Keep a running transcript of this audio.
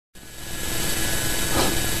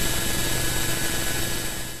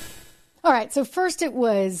right. So first it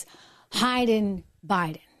was hiding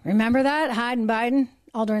Biden. Remember that? Hiding Biden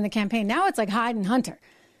all during the campaign. Now it's like hiding Hunter.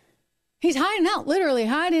 He's hiding out, literally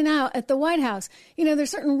hiding out at the White House. You know,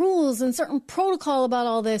 there's certain rules and certain protocol about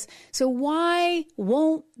all this. So why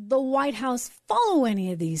won't the White House follow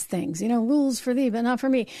any of these things? You know, rules for thee, but not for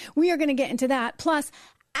me. We are going to get into that. Plus,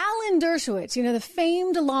 Alan Dershowitz, you know, the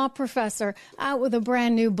famed law professor, out with a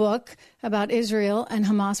brand new book about Israel and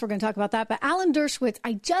Hamas. We're going to talk about that. But Alan Dershowitz,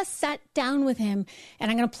 I just sat down with him,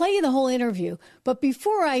 and I'm going to play you the whole interview. But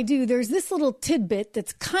before I do, there's this little tidbit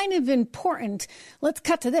that's kind of important. Let's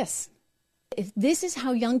cut to this. If this is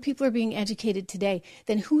how young people are being educated today,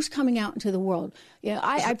 then who's coming out into the world? You know,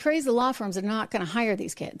 I praise the law firms that are not going to hire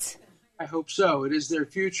these kids. I hope so. It is their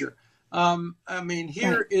future.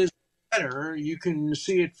 Here is a letter. You can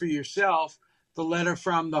see it for yourself. The letter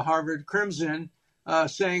from the Harvard Crimson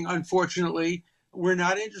saying, unfortunately, we're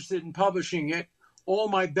not interested in publishing it. All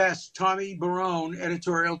my best, Tommy Barone,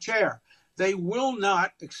 editorial chair. They will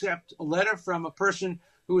not accept a letter from a person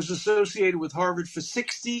who was associated with Harvard for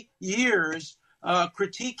 60 years,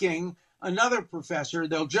 critiquing another professor.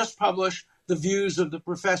 They'll just publish the views of the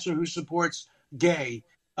professor who supports gay.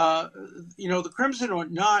 The Crimson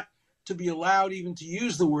ought not to be allowed even to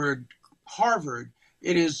use the word Harvard.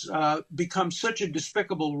 It has become such a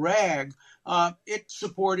despicable rag. It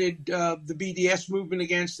supported the BDS movement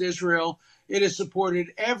against Israel. It has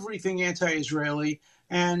supported everything anti-Israeli.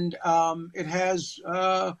 And it has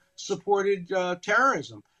supported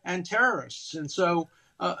terrorism and terrorists. And so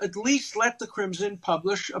at least let the Crimson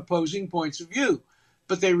publish opposing points of view.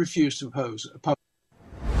 But they refuse to publish.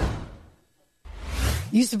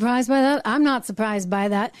 You surprised by that? I'm not surprised by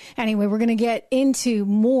that. Anyway, we're going to get into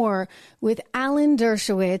more with Alan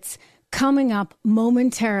Dershowitz coming up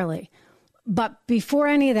momentarily. But before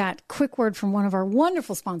any of that, quick word from one of our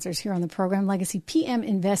wonderful sponsors here on the program,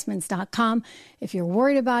 LegacyPMInvestments.com. If you're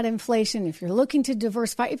worried about inflation, if you're looking to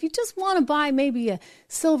diversify, if you just want to buy maybe a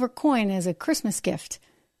silver coin as a Christmas gift.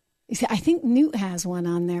 You see, I think Newt has one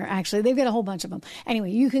on there, actually. They've got a whole bunch of them.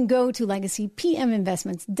 Anyway, you can go to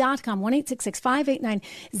LegacyPMInvestments.com,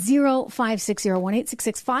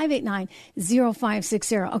 1-866-589-0560,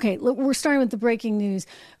 1-866-589-0560. Okay, look, we're starting with the breaking news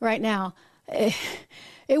right now.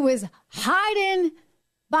 It was hiding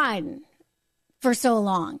Biden for so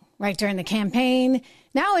long, right, during the campaign.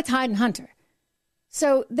 Now it's hiding Hunter.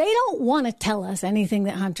 So they don't want to tell us anything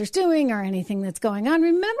that Hunter's doing or anything that's going on.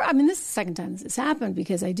 Remember, this is the second time this has happened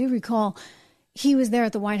because I do recall he was there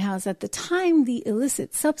at the White House at the time the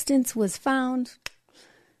illicit substance was found.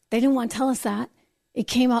 They didn't want to tell us that. It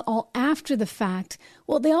came out all after the fact.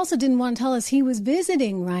 Well, they also didn't want to tell us he was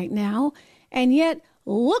visiting right now. And yet,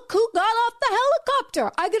 look who got off the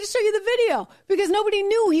helicopter. I got to show you the video because nobody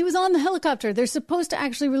knew he was on the helicopter. They're supposed to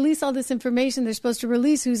actually release all this information. They're supposed to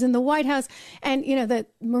release who's in the White House. And, you know, the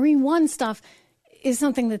Marine One stuff is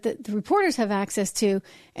something that the reporters have access to.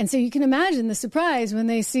 And so you can imagine the surprise when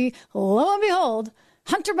they see, lo and behold,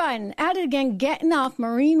 Hunter Biden at it again, getting off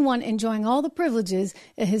Marine One, enjoying all the privileges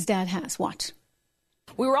that his dad has. Watch.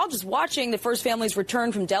 We were all just watching the first family's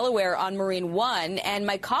return from Delaware on Marine One, and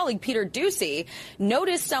my colleague Peter Ducey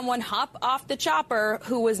noticed someone hop off the chopper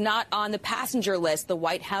who was not on the passenger list the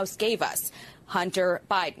White House gave us. Hunter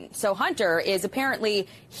Biden. So Hunter is apparently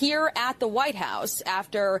here at the White House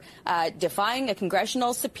after defying a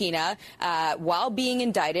congressional subpoena while being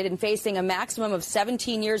indicted and facing a maximum of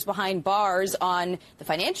 17 years behind bars on the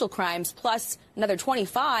financial crimes, plus another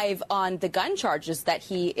 25 on the gun charges that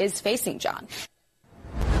he is facing, John.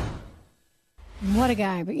 What a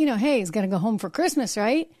guy. But, you know, hey, he's going to go home for Christmas,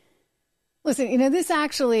 right? Listen, you know, this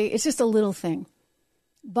actually, it's just a little thing.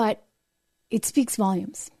 But it speaks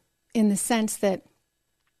volumes in the sense that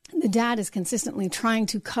the dad is consistently trying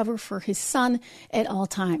to cover for his son at all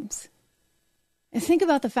times. And think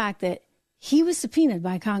about the fact that he was subpoenaed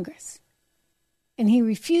by Congress. And he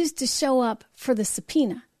refused to show up for the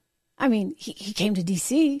subpoena. I mean, he came to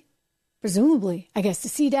D.C., presumably, I guess, to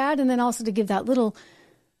see dad and then also to give that little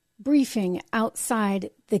briefing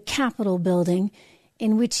outside the Capitol building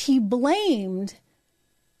in which he blamed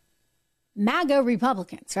MAGA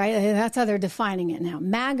Republicans, right? That's how they're defining it now.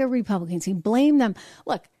 MAGA Republicans. He blamed them.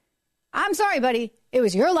 Look, I'm sorry, buddy. It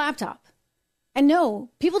was your laptop. And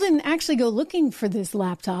no, people didn't actually go looking for this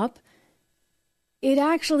laptop. It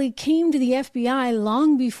actually came to the FBI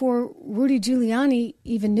long before Rudy Giuliani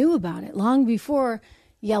even knew about it, long before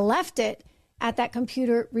you left it at that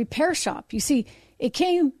computer repair shop. You see, it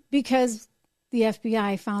came because the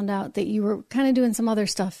FBI found out that you were kind of doing some other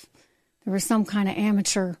stuff. There was some kind of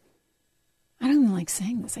amateur. I don't even like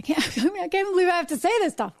saying this. I can't believe I have to say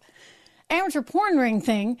this stuff. amateur porn ring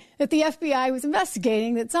thing that the FBI was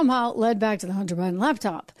investigating that somehow led back to the Hunter Biden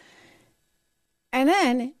laptop. And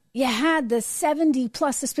then you had the 70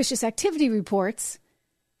 plus suspicious activity reports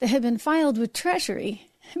that had been filed with Treasury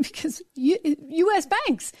because U.S.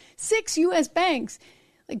 banks, 6 U.S. banks,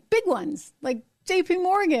 like big ones, like JP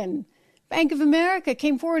Morgan, Bank of America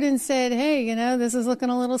came forward and said, hey, you know, this is looking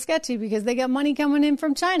a little sketchy because they got money coming in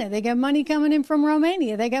from China. They got money coming in from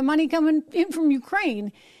Romania. They got money coming in from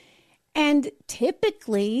Ukraine. And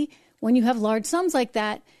typically, when you have large sums like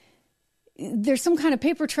that, there's some kind of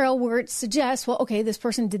paper trail where it suggests, well, okay, this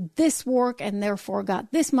person did this work and therefore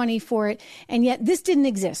got this money for it. And yet this didn't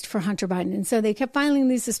exist for Hunter Biden. And so they kept filing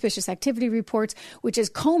these suspicious activity reports, which as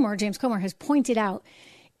James Comer has pointed out,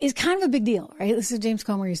 is kind of a big deal, right? This is James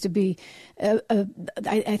Comer used to be,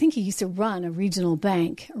 I think he used to run a regional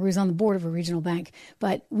bank, or he was on the board of a regional bank.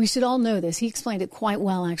 But we should all know this. He explained it quite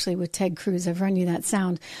well, actually, with Ted Cruz. I've run you that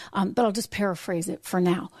sound, but I'll just paraphrase it for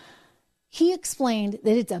now. He explained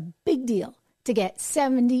that it's a big deal to get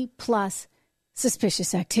 70 plus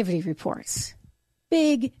suspicious activity reports.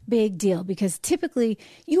 Big, big deal, because typically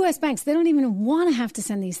U.S. banks, they don't even want to have to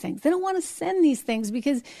send these things. They don't want to send these things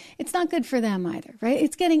because it's not good for them either, right?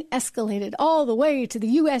 It's getting escalated all the way to the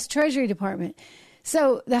U.S. Treasury Department.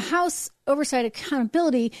 So the House Oversight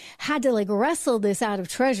Accountability had to wrestle this out of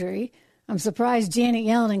Treasury. I'm surprised Janet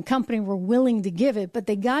Yellen and company were willing to give it, but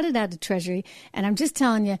they got it out of Treasury. And I'm just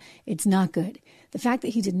telling you, it's not good. The fact that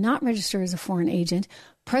he did not register as a foreign agent,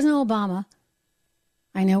 President Obama,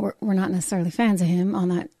 I know we're not necessarily fans of him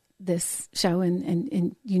on this show,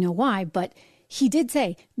 and you know why, but he did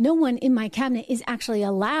say, no one in my cabinet is actually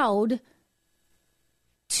allowed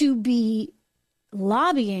to be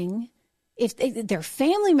lobbying. If their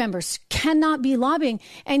family members cannot be lobbying,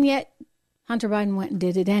 and yet Hunter Biden went and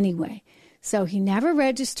did it anyway. So he never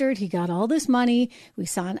registered. He got all this money. We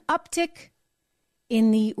saw an uptick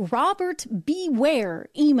in the Robert B. Ware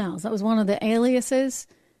emails. That was one of the aliases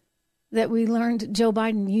that we learned Joe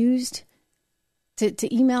Biden used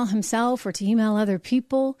to email himself or to email other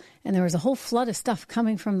people. And there was a whole flood of stuff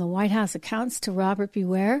coming from the White House accounts to Robert B.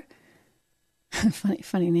 Ware.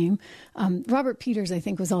 funny name. Robert Peters, I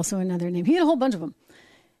think, was also another name. He had a whole bunch of them.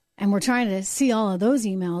 And we're trying to see all of those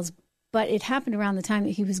emails. But it happened around the time that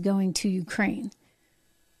he was going to Ukraine.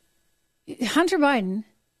 Hunter Biden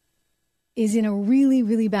is in a really,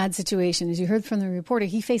 really bad situation. As you heard from the reporter,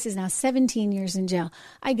 he faces now 17 years in jail.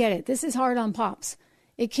 I get it. This is hard on Pops.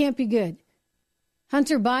 It can't be good.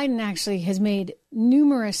 Hunter Biden actually has made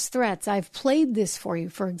numerous threats. I've played this for you.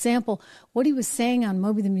 For example, what he was saying on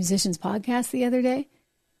Moby the Musician's podcast the other day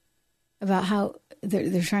about how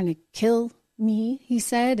they're trying to kill me, he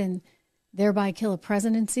said, and thereby kill a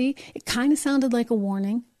presidency. It kind of sounded like a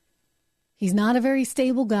warning. He's not a very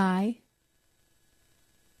stable guy.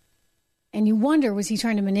 And you wonder, was he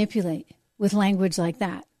trying to manipulate with language like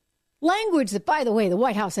that? Language that, by the way, the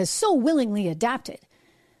White House has so willingly adapted.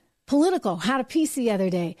 Politico had a piece the other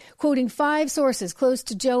day quoting 5 sources close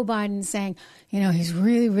to Joe Biden saying, you know, he's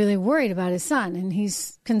really, really worried about his son. And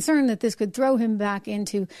he's concerned that this could throw him back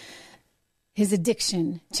into his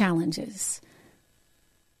addiction challenges.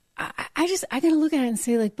 I got to look at it and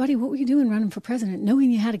say, buddy, what were you doing running for president,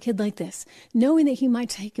 knowing you had a kid like this, knowing that he might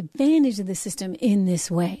take advantage of the system in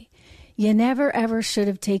this way? You never, ever should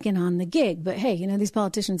have taken on the gig. But hey, you know, these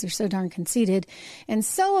politicians are so darn conceited and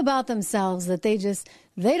so about themselves that they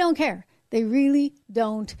don't care. They really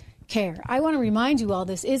don't care. I want to remind you all,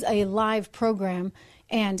 this is a live program.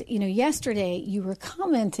 And, you know, yesterday you were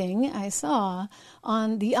commenting, I saw,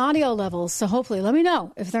 on the audio levels. So hopefully let me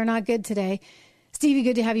know if they're not good today. Stevie,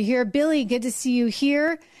 good to have you here. Billy, good to see you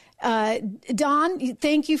here. Don,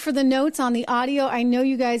 thank you for the notes on the audio. I know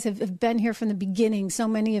you guys have been here from the beginning, so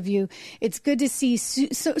many of you. It's good to see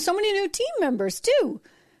so many new team members, too.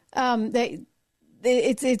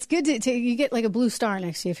 It's good to you get like a blue star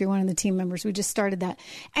next to you if you're one of the team members. We just started that.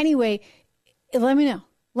 Anyway, let me know.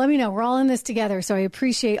 Let me know. We're all in this together, so I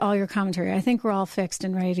appreciate all your commentary. I think we're all fixed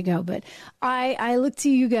and ready to go. But I look to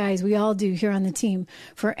you guys, we all do here on the team,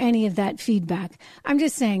 for any of that feedback. I'm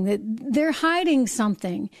just saying that they're hiding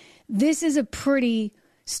something. This is a pretty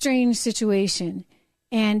strange situation.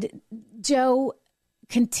 And Joe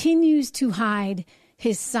continues to hide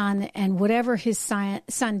his son and whatever his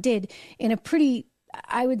son did in a pretty,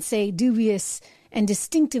 I would say, dubious and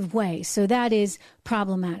distinctive way. So that is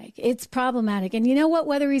problematic. It's problematic. And you know what?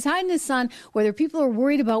 Whether he's hiding his son, whether people are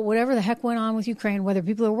worried about whatever the heck went on with Ukraine, whether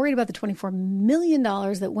people are worried about the $24 million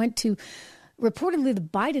that went to reportedly the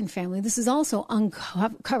Biden family, this is also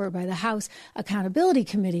uncovered by the House Accountability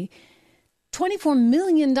Committee. $24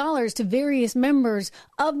 million to various members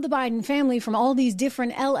of the Biden family from all these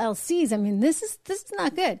different LLCs. I mean, this is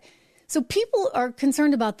not good. So people are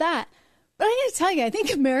concerned about that. But I got to tell you, I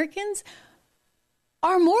think Americans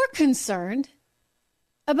are more concerned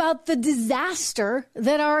about the disaster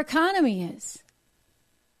that our economy is.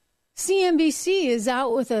 CNBC is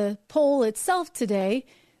out with a poll itself today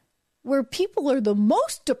where people are the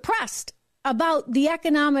most depressed about the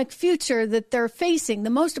economic future that they're facing. The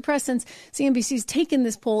most depressed since CNBC's taken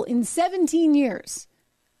this poll in 17 years.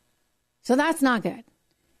 So that's not good.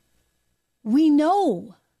 We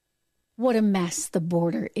know what a mess the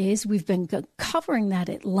border is. We've been covering that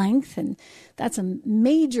at length, and that's a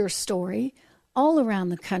major story all around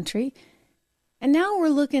the country. And now we're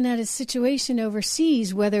looking at a situation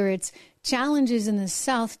overseas, whether it's challenges in the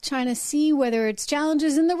South China Sea, whether it's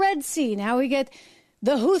challenges in the Red Sea. Now we get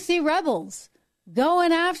the Houthi rebels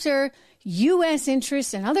going after U.S.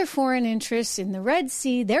 interests and other foreign interests in the Red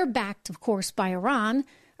Sea. They're backed, of course, by Iran,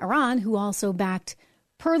 who also backed,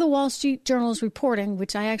 per the Wall Street Journal's reporting,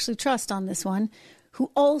 which I actually trust on this one,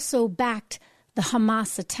 who also backed the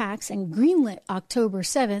Hamas attacks and greenlit October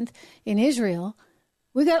 7th in Israel.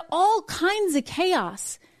 We got all kinds of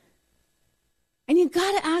chaos. And you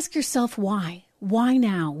got to ask yourself why. Why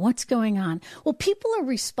now? What's going on? Well, people are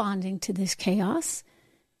responding to this chaos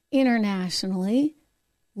internationally,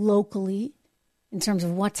 locally, in terms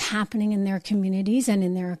of what's happening in their communities and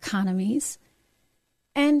in their economies.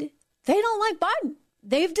 And they don't like Biden.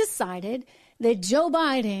 They've decided that Joe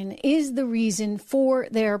Biden is the reason for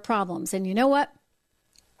their problems. And you know what?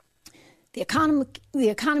 The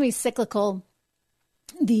economy is cyclical.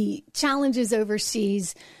 The challenges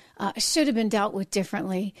overseas should have been dealt with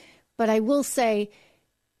differently. But I will say,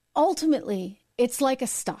 ultimately, it's like a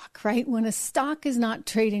stock, right? When a stock is not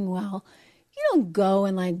trading well, you don't go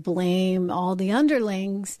and blame all the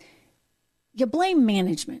underlings. You blame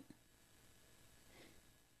management.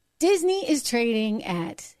 Disney is trading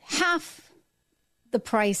at half the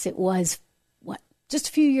price it was, just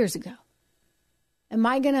a few years ago. Am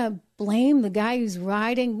I going to blame the guy who's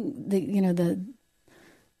riding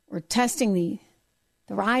or testing the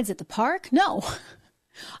rides at the park? No.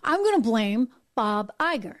 I'm going to blame Bob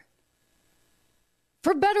Iger.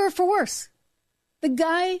 For better or for worse, the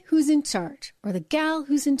guy who's in charge or the gal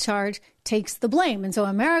who's in charge takes the blame. And so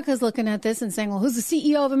America's looking at this and saying, well, who's the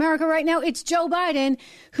CEO of America right now? It's Joe Biden,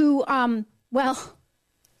 who, this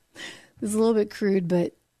is a little bit crude,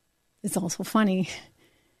 but it's also funny.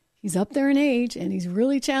 He's up there in age and he's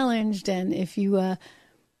really challenged. And if you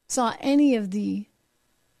saw any of the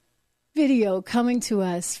video coming to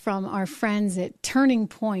us from our friends at Turning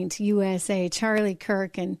Point USA, Charlie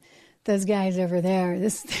Kirk and those guys over there,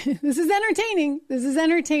 this is entertaining. This is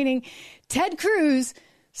entertaining. Ted Cruz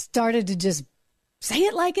started to just say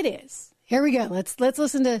it like it is. Here we go. Let's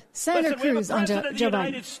listen to Senator Cruz on Joe Biden. The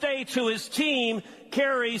United States, who his team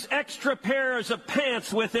carries extra pairs of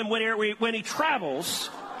pants with him when he travels,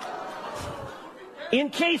 in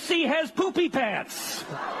case he has poopy pants.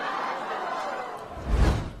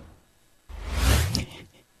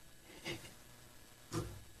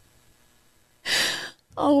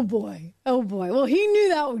 Oh, boy. Oh, boy. Well, he knew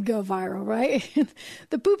that would go viral, right?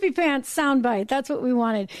 The poopy pants soundbite. That's what we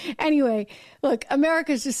wanted. Anyway, look,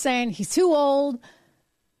 America's just saying he's too old.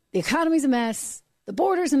 The economy's a mess. The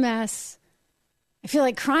border's a mess. I feel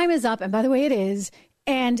like crime is up. And by the way, it is.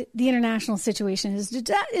 And the international situation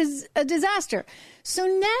is a disaster.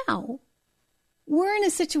 So now we're in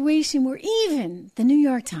a situation where even the New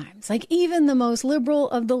York Times, even the most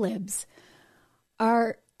liberal of the libs,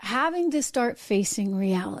 are having to start facing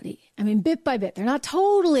reality. I mean, bit by bit. They're not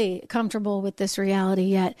totally comfortable with this reality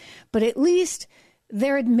yet, but at least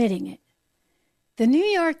they're admitting it. The New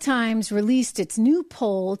York Times released its new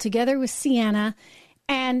poll together with Siena,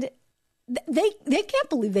 and they can't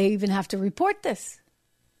believe they even have to report this.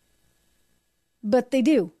 But they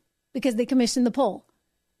do, because they commissioned the poll.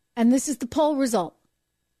 And this is the poll result.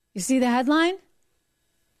 You see the headline?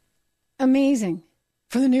 Amazing.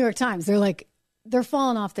 For the New York Times, they're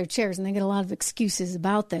falling off their chairs, and they get a lot of excuses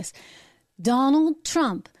about this. Donald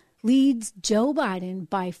Trump leads Joe Biden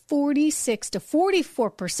by 46 to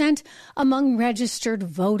 44% among registered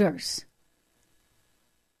voters.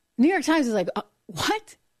 New York Times is like,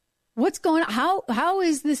 what? What's going on? How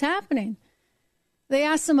is this happening? They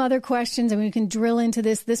asked some other questions, and we can drill into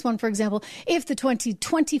this. This one, for example, if the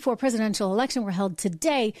 2024 presidential election were held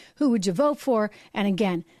today, who would you vote for? And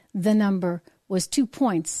again, the number was 2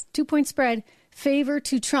 points. 2 point spread, favor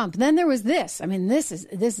to Trump. Then there was this. I mean, this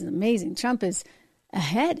is amazing. Trump is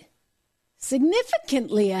ahead,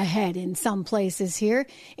 significantly ahead in some places here.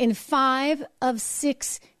 In 5 of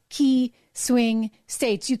 6 key swing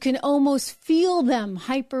states. You can almost feel them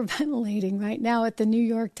hyperventilating right now at the New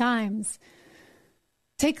York Times.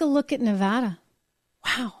 Take a look at Nevada.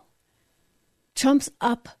 Wow. Trump's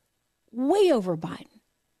up way over Biden,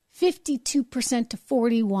 52% to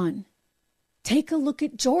 41%. Take a look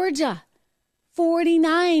at Georgia,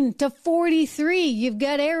 49 to 43. You've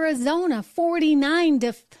got Arizona, 49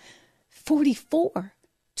 to 44.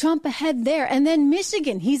 Trump ahead there. And then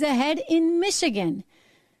Michigan, he's ahead in Michigan.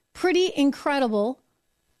 Pretty incredible.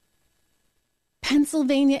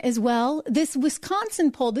 Pennsylvania as well. This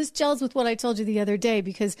Wisconsin poll, this gels with what I told you the other day,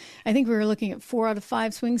 because I think we were looking at 4 out of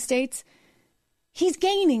 5 swing states. He's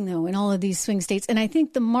gaining, though, in all of these swing states. And I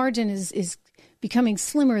think the margin is becoming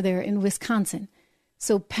slimmer there in Wisconsin.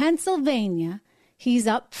 So Pennsylvania, he's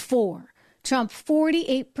up 4. Trump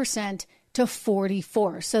 48% to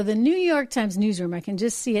 44%. So the New York Times newsroom, I can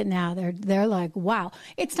just see it now. They're like, wow,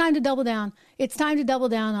 it's time to double down. It's time to double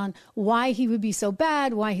down on why he would be so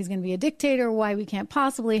bad, why he's going to be a dictator, why we can't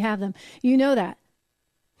possibly have them. You know that.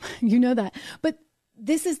 You know that. But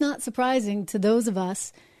this is not surprising to those of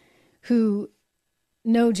us who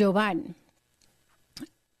know Joe Biden.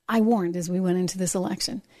 I warned as we went into this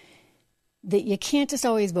election that you can't just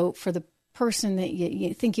always vote for the person that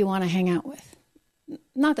you think you want to hang out with.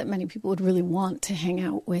 Not that many people would really want to hang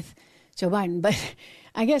out with Joe Biden, but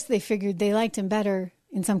I guess they figured they liked him better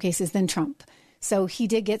in some cases than Trump. So he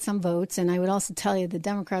did get some votes. And I would also tell you the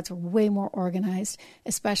Democrats were way more organized,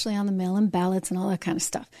 especially on the mail-in ballots and all that kind of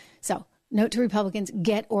stuff. So note to Republicans,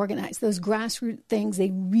 get organized. Those grassroots things,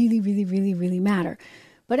 they really, really, really, really matter.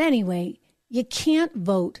 But anyway, you can't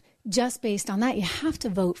vote just based on that. You have to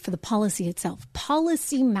vote for the policy itself.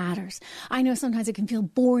 Policy matters. I know sometimes it can feel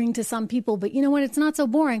boring to some people, but you know what? It's not so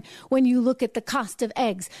boring when you look at the cost of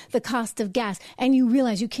eggs, the cost of gas, and you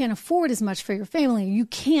realize you can't afford as much for your family. You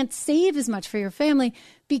can't save as much for your family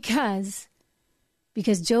because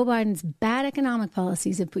Joe Biden's bad economic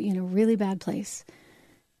policies have put you in a really bad place.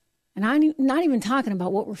 And I'm not even talking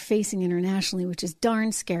about what we're facing internationally, which is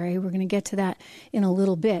darn scary. We're going to get to that in a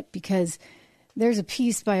little bit, because there's a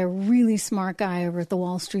piece by a really smart guy over at the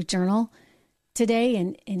Wall Street Journal today,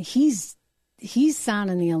 and he's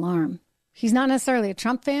sounding the alarm. He's not necessarily a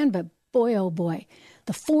Trump fan, but boy, oh boy,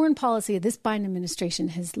 the foreign policy of this Biden administration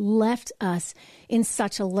has left us in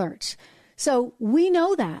such a lurch. So we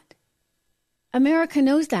know that. America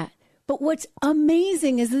knows that. But what's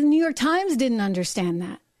amazing is the New York Times didn't understand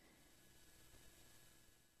that.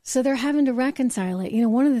 So they're having to reconcile it. You know,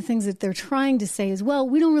 one of the things that they're trying to say is, well,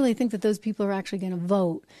 we don't really think that those people are actually going to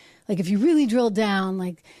vote. Like, if you really drill down,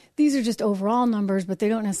 like, these are just overall numbers, but they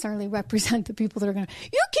don't necessarily represent the people that are going to.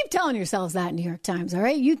 You keep telling yourselves that, New York Times, all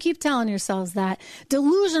right? You keep telling yourselves that.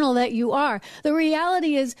 Delusional that you are. The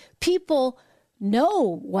reality is people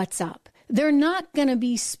know what's up. They're not going to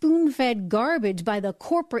be spoon-fed garbage by the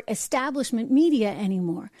corporate establishment media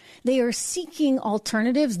anymore. They are seeking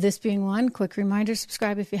alternatives, this being one. Quick reminder,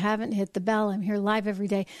 subscribe if you haven't, hit the bell. I'm here live every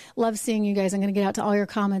day. Love seeing you guys. I'm going to get out to all your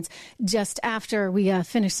comments just after we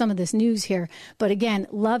finish some of this news here. But again,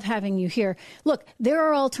 love having you here. Look, there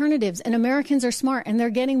are alternatives, and Americans are smart, and they're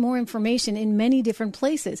getting more information in many different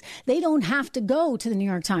places. They don't have to go to the New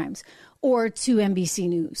York Times or to NBC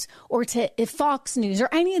News or to Fox News or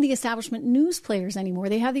any of the establishment news players anymore.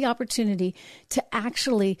 They have the opportunity to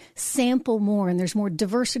actually sample more, and there's more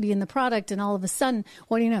diversity in the product. And all of a sudden,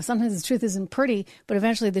 what do you know? Sometimes the truth isn't pretty, but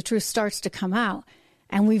eventually the truth starts to come out.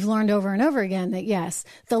 And we've learned over and over again that, yes,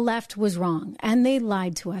 the left was wrong, and they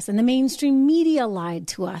lied to us, and the mainstream media lied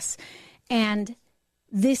to us. And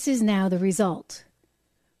this is now the result.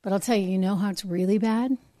 But I'll tell you, you know how it's really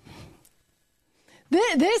bad?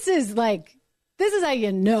 This is how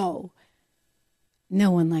you know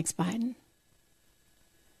no one likes Biden.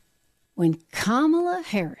 When Kamala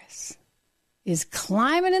Harris is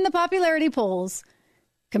climbing in the popularity polls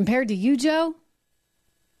compared to you, Joe,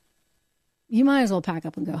 you might as well pack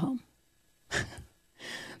up and go home.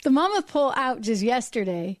 The Monmouth poll out just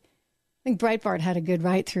yesterday. I think Breitbart had a good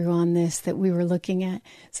write-through on this that we were looking at.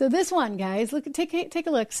 So this one, guys, take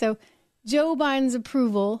a look. So Joe Biden's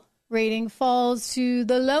approval rating falls to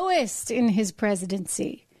the lowest in his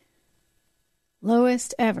presidency.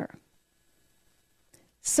 Lowest ever.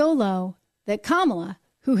 So low that Kamala,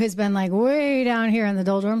 who has been like way down here in the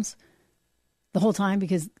doldrums the whole time,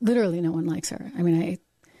 because literally no one likes her. I mean,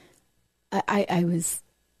 I was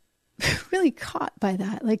really caught by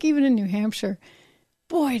that. Like, even in New Hampshire,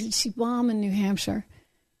 boy, did she bomb in New Hampshire.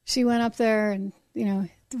 She went up there and, you know,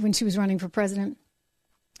 when she was running for president,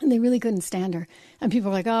 and they really couldn't stand her. And people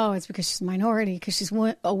were like, oh, it's because she's a minority, because she's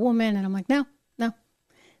a woman. And I'm like, no.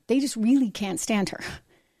 They just really can't stand her.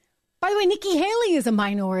 By the way, Nikki Haley is a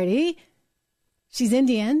minority. She's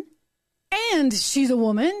Indian, and she's a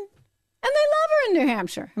woman, and they love her in New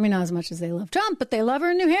Hampshire. I mean, not as much as they love Trump, but they love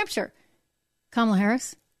her in New Hampshire. Kamala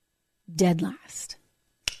Harris, dead last.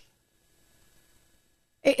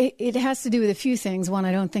 It has to do with a few things. One,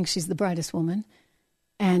 I don't think she's the brightest woman.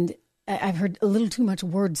 And I've heard a little too much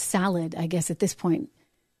word salad, I guess, at this point,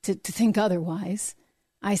 to think otherwise.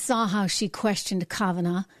 I saw how she questioned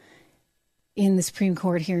Kavanaugh in the Supreme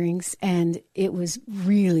Court hearings, and it was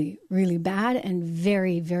really, really bad and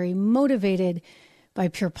very, very motivated by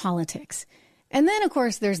pure politics. And then, of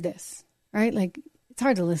course, there's this, right? Like, it's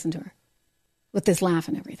hard to listen to her with this laugh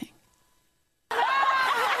and everything.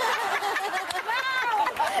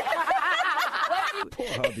 Poor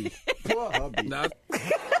hubby. Poor hubby. No.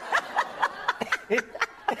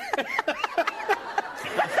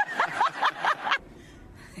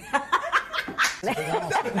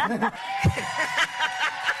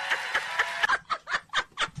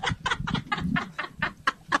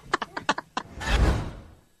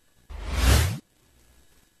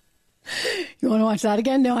 You want to watch that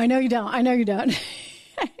again? No, I know you don't. I know you don't.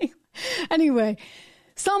 Anyway,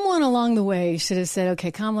 someone along the way should have said,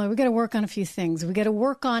 okay, Kamala, we got to work on a few things. We got to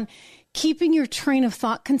work on keeping your train of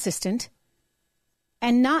thought consistent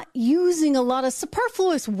and not using a lot of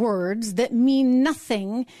superfluous words that mean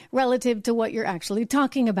nothing relative to what you're actually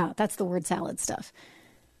talking about. That's the word salad stuff.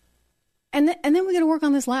 And then we got to work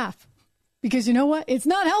on this laugh, because you know what? It's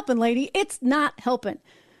not helping, lady. It's not helping.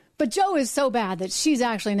 But Joe is so bad that she's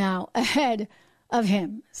actually now ahead of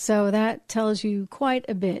him. So that tells you quite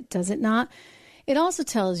a bit, does it not? It also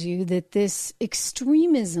tells you that this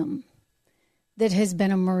extremism that has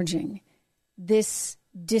been emerging, this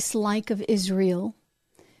dislike of Israel,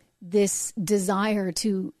 this desire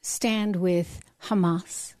to stand with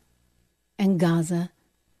Hamas and Gaza,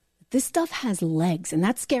 this stuff has legs, and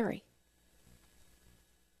that's scary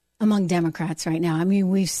among Democrats right now. I mean,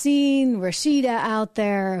 we've seen Rashida out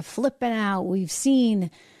there flipping out. We've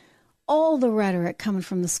seen all the rhetoric coming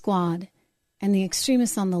from the squad and the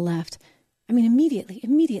extremists on the left. I mean,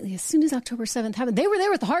 immediately, as soon as October 7th happened, they were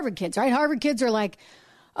there with the Harvard kids, right? Harvard kids are like,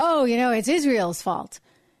 oh, it's Israel's fault.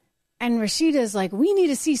 And Rashida's like, we need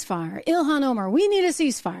a ceasefire. Ilhan Omar, we need a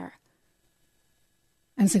ceasefire.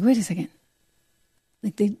 And it's like, wait a second.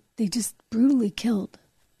 Like, they just brutally killed.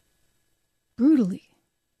 Brutally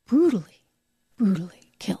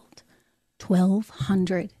killed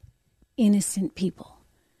 1,200 innocent people.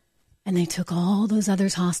 And they took all those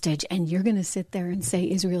others hostage. And you're going to sit there and say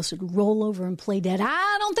Israel should roll over and play dead.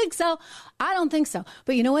 I don't think so.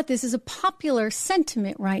 But you know what? This is a popular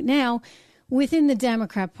sentiment right now within the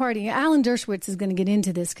Democrat Party. Alan Dershowitz is going to get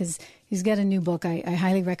into this because he's got a new book I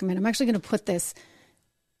highly recommend. I'm actually going to put this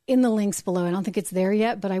in the links below. I don't think it's there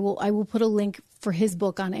yet, but I will put a link for his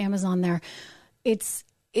book on Amazon there. It's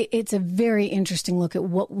a very interesting look at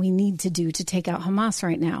what we need to do to take out Hamas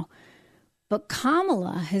right now. But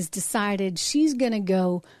Kamala has decided she's going to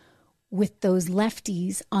go with those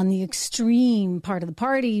lefties on the extreme part of the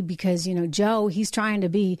party because, Joe, he's trying to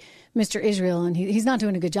be Mr. Israel, and he's not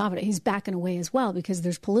doing a good job at it. He's backing away as well because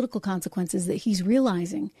there's political consequences that he's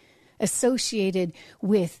realizing associated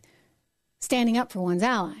with standing up for one's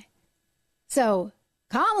ally. So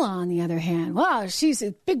Kamala, on the other hand, wow, she's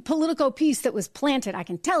a big Politico piece that was planted. I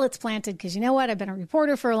can tell it's planted because you know what? I've been a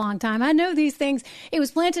reporter for a long time. I know these things. It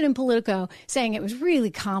was planted in Politico saying it was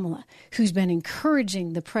really Kamala who's been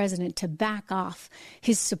encouraging the president to back off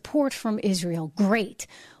his support from Israel. Great.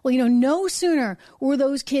 Well, no sooner were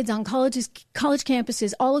those kids on college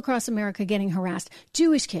campuses all across America getting harassed,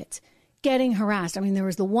 Jewish kids getting harassed. I mean, there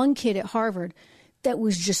was the one kid at Harvard that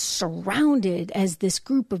was just surrounded as this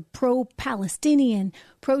group of pro-Palestinian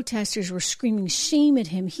protesters were screaming shame at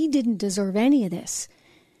him. He didn't deserve any of this.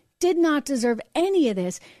 Did not deserve any of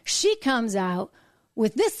this. She comes out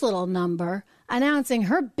with this little number announcing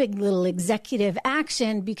her big little executive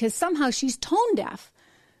action because somehow she's tone deaf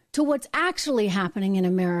to what's actually happening in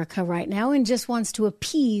America right now and just wants to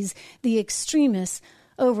appease the extremists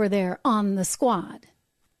over there on the squad.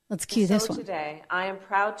 Let's cue this one. Today, I am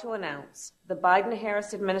proud to announce the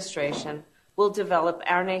Biden-Harris administration will develop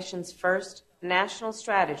our nation's first national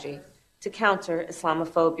strategy to counter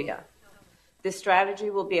Islamophobia. This strategy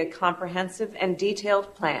will be a comprehensive and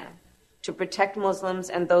detailed plan to protect Muslims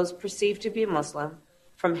and those perceived to be Muslim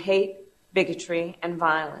from hate, bigotry, and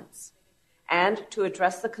violence, and to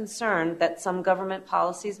address the concern that some government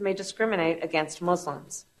policies may discriminate against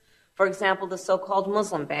Muslims. For example, the so-called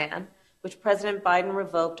Muslim ban, which President Biden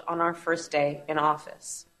revoked on our first day in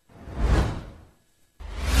office.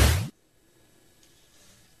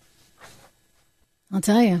 I'll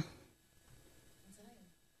tell you.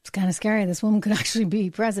 kind of scary. This woman could actually be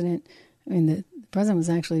president. I mean, the president was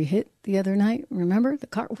actually hit the other night. Remember the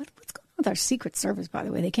car? What's going on with our Secret Service, by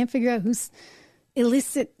the way? They can't figure out whose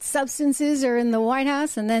illicit substances are in the White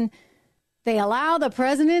House. And then they allow the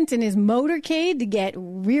president in his motorcade to get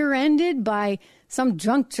rear-ended by some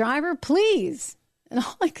drunk driver. Please. And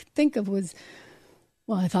all I could think of was,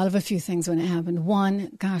 well, I thought of a few things when it happened.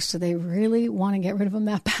 One, gosh, do they really want to get rid of him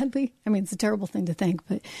that badly? I mean, it's a terrible thing to think,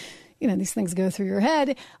 but, you know, these things go through your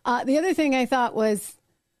head. The other thing I thought was,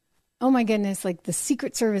 oh, my goodness, like the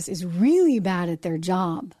Secret Service is really bad at their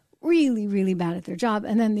job. Really, really bad at their job.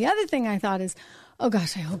 And then the other thing I thought is, oh,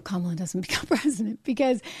 gosh, I hope Kamala doesn't become president,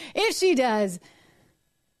 because if she does,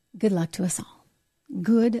 good luck to us all.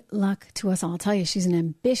 Good luck to us all. I'll tell you, she's an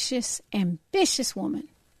ambitious, ambitious woman.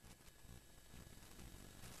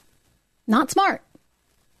 Not smart,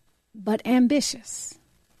 but ambitious.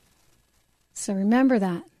 So remember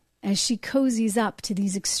that as she cozies up to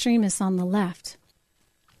these extremists on the left.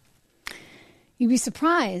 You'd be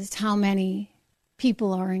surprised how many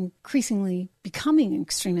people are increasingly becoming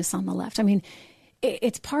extremists on the left. I mean,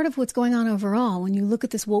 it's part of what's going on overall. When you look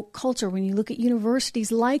at this woke culture, when you look at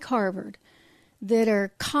universities like Harvard that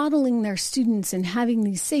are coddling their students and having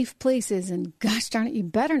these safe places, and gosh darn it, you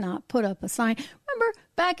better not put up a sign. Remember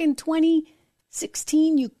back in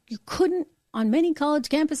 2016, you couldn't on many college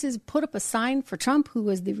campuses put up a sign for Trump, who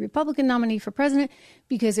was the Republican nominee for president,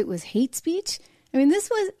 because it was hate speech. I mean, this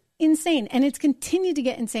was insane, and it's continued to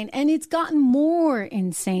get insane, and it's gotten more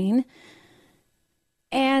insane,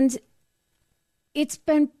 and it's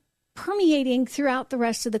been permeating throughout the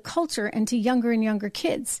rest of the culture and to younger and younger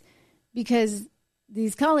kids, because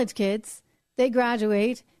these college kids, they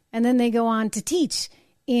graduate and then they go on to teach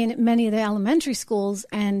in many of the elementary schools,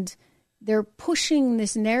 and they're pushing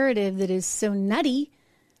this narrative that is so nutty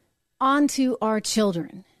onto our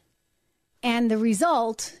children. And the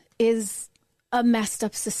result is a messed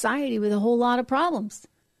up society with a whole lot of problems.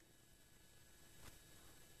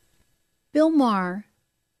 Bill Maher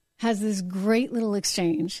has this great little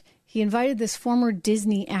exchange. He invited this former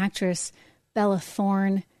Disney actress, Bella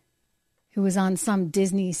Thorne, who was on some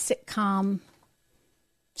Disney sitcom,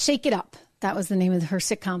 Shake It Up. That was the name of her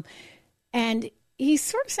sitcom. And he's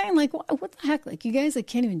sort of saying, like, what the heck? Like, you guys like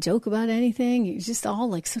can't even joke about anything. You're just all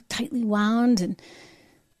like so tightly wound.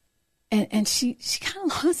 And she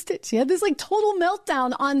kind of lost it. She had this like total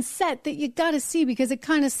meltdown on set that you got to see, because it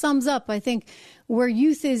kind of sums up, I think, where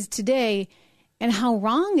youth is today and how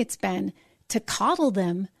wrong it's been to coddle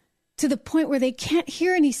them to the point where they can't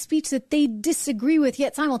hear any speech that they disagree with,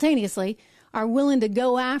 yet simultaneously are willing to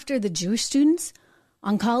go after the Jewish students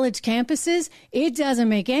on college campuses. It doesn't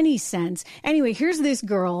make any sense. Anyway, here's this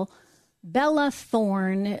girl, Bella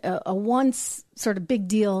Thorne, a once sort of big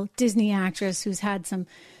deal Disney actress who's had some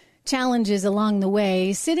challenges along the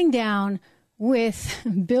way, sitting down with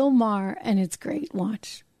Bill Maher, and it's great.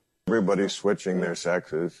 Watch. Everybody's switching their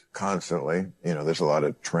sexes constantly. You know, there's a lot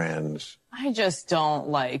of trends. I just don't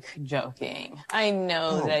like joking. I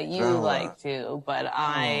know that you like to, but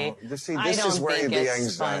I this don't is where think the it's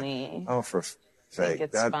anxiety. funny. Oh, for sake,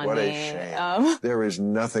 it's that funny. What a shame. There is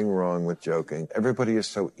nothing wrong with joking. Everybody is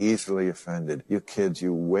so easily offended. You kids,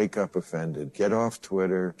 you wake up offended. Get off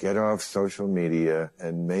Twitter, get off social media,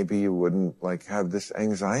 and maybe you wouldn't like have this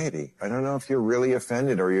anxiety. I don't know if you're really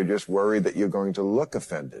offended or you're just worried that you're going to look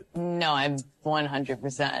offended. No, I'm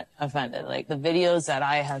 100% offended. Like the videos that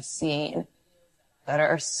I have seen that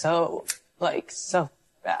are so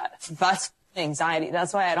bad. That's anxiety.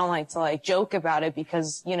 That's why I don't like to like joke about it,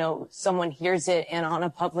 because, you know, someone hears it and on a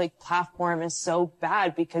public platform is so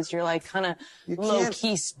bad, because you're like kind of low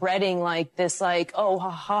key spreading like this, like, oh, ha,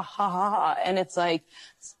 ha, ha, ha, ha. And it's like,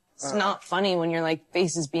 it's not funny when your like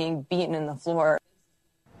face is being beaten in the floor.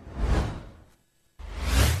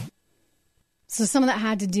 So some of that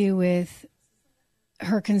had to do with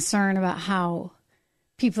her concern about how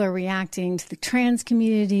people are reacting to the trans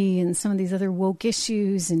community and some of these other woke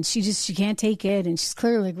issues, and she can't take it, and she's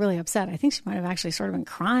clearly like really upset. I think she might have actually sort of been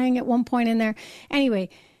crying at one point in there. Anyway,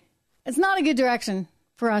 it's not a good direction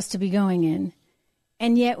for us to be going in.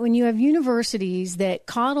 And yet when you have universities that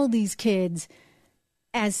coddle these kids,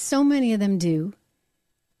 as so many of them do,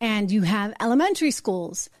 and you have elementary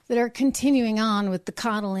schools that are continuing on with the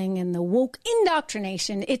coddling and the woke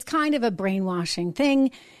indoctrination, it's kind of a brainwashing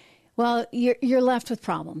thing. Well, you're left with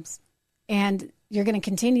problems, and you're going to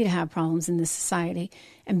continue to have problems in this society.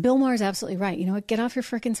 And Bill Maher is absolutely right. You know what? Get off your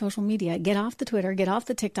freaking social media. Get off the Twitter. Get off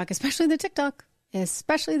the TikTok, especially the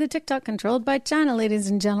TikTok controlled by China, ladies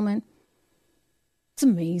and gentlemen. It's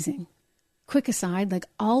amazing. quick aside, like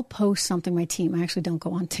I'll post something, my team, I actually don't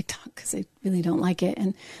go on TikTok because I really don't like it.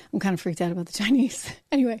 And I'm kind of freaked out about the Chinese.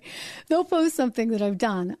 Anyway, they'll post something that I've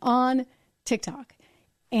done on TikTok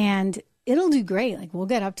and it'll do great. Like we'll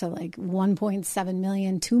get up to like 1.7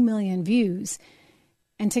 million, 2 million views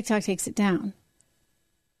and TikTok takes it down.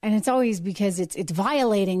 And it's always because it's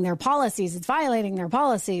violating their policies. It's violating their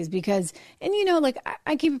policies because, and you know, like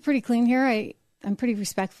I keep it pretty clean here. I'm pretty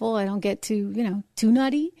respectful. I don't get too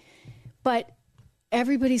nutty. But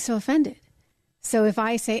everybody's so offended. So if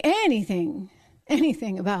I say anything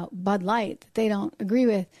about Bud Light that they don't agree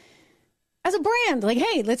with as a brand, like,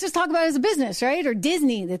 hey, let's just talk about it as a business, right? Or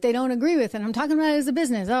Disney that they don't agree with. And I'm talking about it as a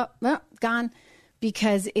business. Oh, well, gone.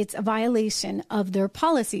 Because it's a violation of their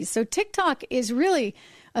policies. So TikTok is really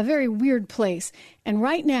a very weird place. And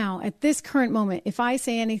right now, at this current moment, if I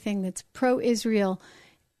say anything that's pro-Israel,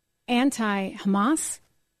 anti-Hamas,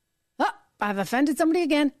 I've offended somebody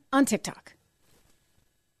again on TikTok.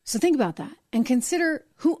 So think about that and consider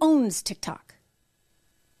who owns TikTok.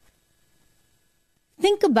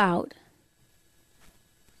 Think about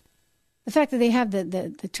the fact that they have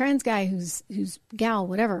the trans guy who's gal,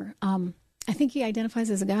 whatever. I think he identifies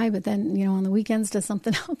as a guy, but then, you know, on the weekends does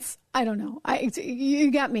something else. I don't know. You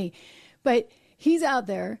got me. But he's out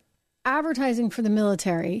there advertising for the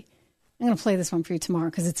military. I'm going to play this one for you tomorrow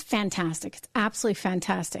because it's fantastic. It's absolutely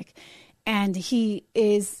fantastic. And he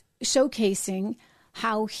is showcasing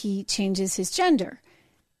how he changes his gender.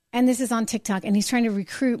 And this is on TikTok. And he's trying to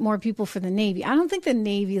recruit more people for the Navy. I don't think the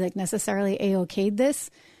Navy necessarily A-okayed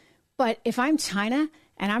this. But if I'm China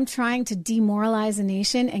and I'm trying to demoralize a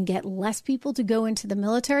nation and get less people to go into the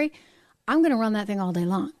military, I'm going to run that thing all day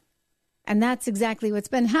long. And that's exactly what's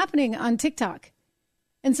been happening on TikTok.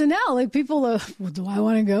 And so now, people are, well, do I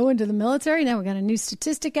want to go into the military? Now we got a new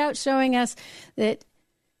statistic out showing us that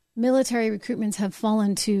military recruitments have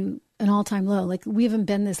fallen to an all-time low. We haven't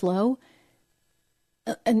been this low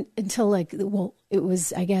until it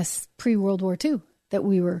was, I guess, pre-World War II that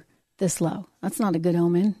we were this low. That's not a good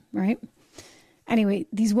omen, right? Anyway,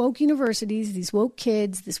 these woke universities, these woke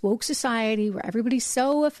kids, this woke society where everybody's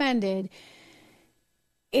so offended,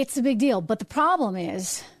 it's a big deal. But the problem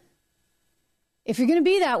is, if you're going to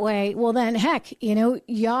be that way, well then, heck,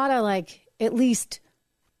 you ought to at least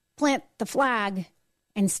plant the flag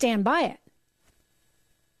and stand by it.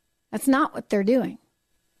 That's not what they're doing.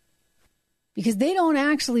 Because they don't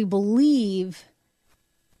actually believe,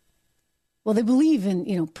 well, they believe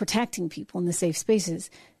in, protecting people in the safe spaces.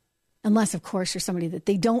 Unless, of course, you're somebody that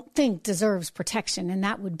they don't think deserves protection. And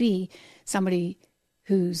that would be somebody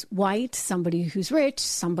who's white, somebody who's rich,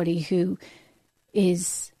 somebody who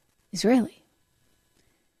is Israeli.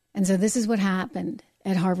 And so this is what happened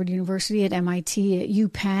at Harvard University, at MIT, at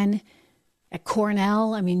UPenn, at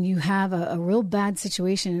Cornell. I mean, you have a real bad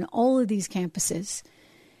situation in all of these campuses.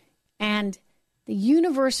 And the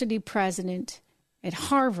university president at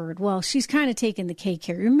Harvard, well, she's kind of taking the cake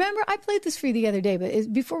here. Remember, I played this for you the other day,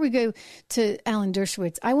 but before we go to Alan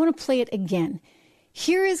Dershowitz, I want to play it again.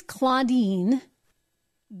 Here is Claudine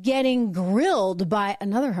getting grilled by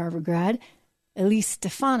another Harvard grad, Elise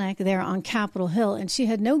Stefanik, there on Capitol Hill, and she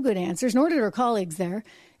had no good answers, nor did her colleagues there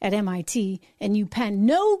at MIT and UPenn.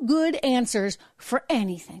 No good answers for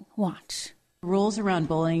anything. Watch. Rules around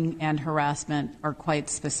bullying and harassment are quite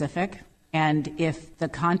specific. And if the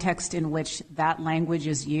context in which that language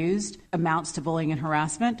is used amounts to bullying and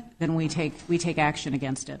harassment, then we take action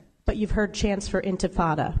against it. But you've heard chants for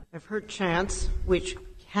intifada. I've heard chants which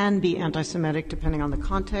can be anti-Semitic depending on the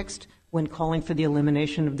context when calling for the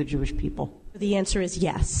elimination of the Jewish people. The answer is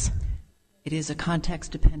yes. It is a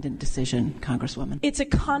context-dependent decision, Congresswoman. It's a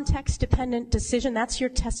context-dependent decision. That's your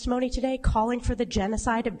testimony today. Calling for the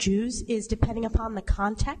genocide of Jews is depending upon the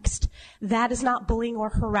context. That is not bullying or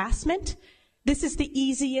harassment. This is the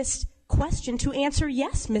easiest question to answer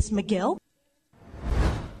yes, Ms. McGill.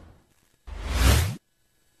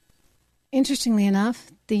 Interestingly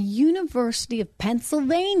enough, the University of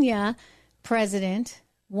Pennsylvania president,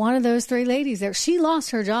 one of those three ladies there, she lost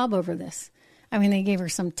her job over this. I mean, they gave her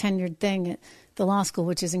some tenured thing at the law school,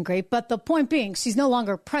 which isn't great. But the point being, she's no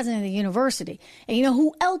longer president of the university. And you know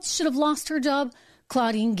who else should have lost her job?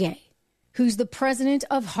 Claudine Gay, who's the president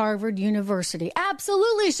of Harvard University.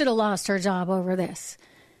 Absolutely should have lost her job over this.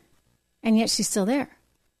 And yet she's still there.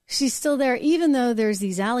 She's still there, even though there's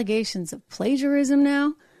these allegations of plagiarism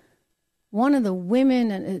now. One of the women,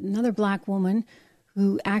 another black woman,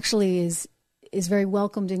 who actually is very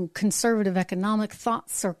welcomed in conservative economic thought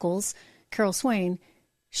circles, Carol Swain,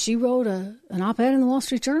 she wrote an op-ed in the Wall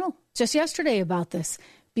Street Journal just yesterday about this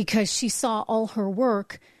because she saw all her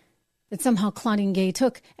work that somehow Claudine Gay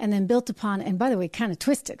took and then built upon, and by the way, kind of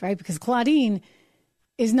twisted, right? Because Claudine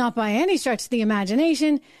is not by any stretch of the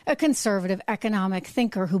imagination a conservative economic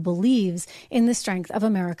thinker who believes in the strength of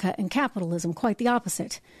America and capitalism. Quite the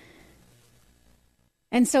opposite.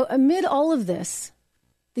 And so amid all of this,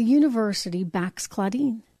 the university backs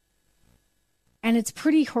Claudine. And it's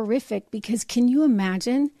pretty horrific because can you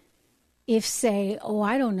imagine if, say,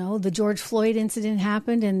 I don't know, the George Floyd incident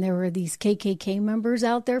happened and there were these KKK members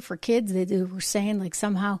out there for kids that were saying like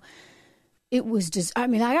somehow it was just, I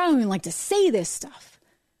mean, I don't even like to say this stuff.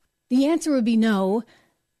 The answer would be no,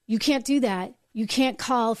 you can't do that. You can't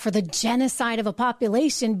call for the genocide of a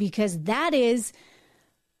population because that is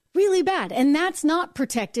really bad. And that's not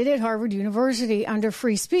protected at Harvard University under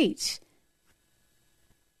free speech.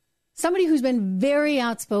 Somebody who's been very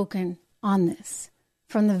outspoken on this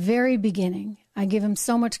from the very beginning. I give him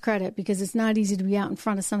so much credit because it's not easy to be out in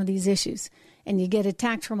front of some of these issues and you get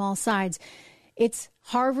attacked from all sides. It's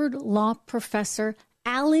Harvard law professor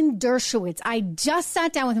Alan Dershowitz. I just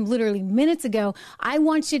sat down with him literally minutes ago. I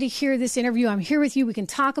want you to hear this interview. I'm here with you. We can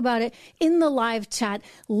talk about it in the live chat.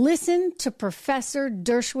 Listen to Professor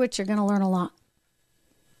Dershowitz. You're going to learn a lot.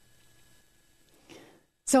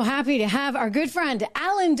 So happy to have our good friend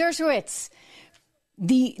Alan Dershowitz,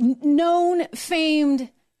 the known, famed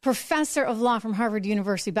professor of law from Harvard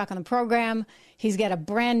University, back on the program. He's got a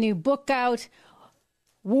brand new book out,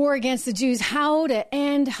 War Against the Jews, How to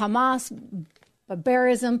End Hamas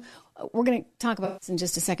Barbarism. We're going to talk about this in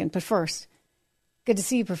just a second. But first, good to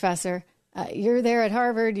see you, Professor. You're there at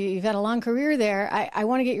Harvard. You've had a long career there. I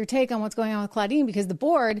want to get your take on what's going on with Claudine because the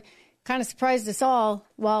board kind of surprised us all.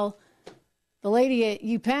 While the lady at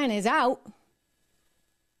UPenn is out,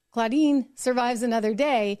 Claudine survives another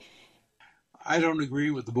day. I don't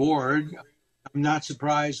agree with the board. I'm not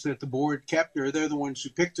surprised that the board kept her. They're the ones who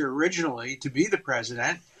picked her originally to be the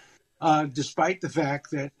president, despite the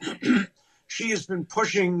fact that she has been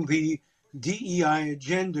pushing the DEI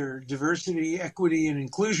agenda, diversity, equity, and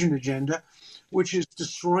inclusion agenda, which is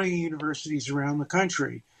destroying universities around the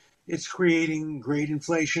country. It's creating grade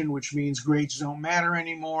inflation, which means grades don't matter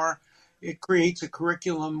anymore. It creates a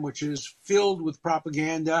curriculum which is filled with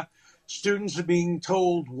propaganda. Students are being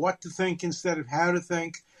told what to think instead of how to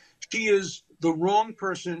think. She is the wrong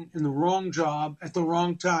person in the wrong job at the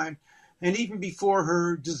wrong time. And even before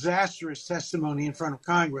her disastrous testimony in front of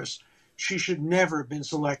Congress, she should never have been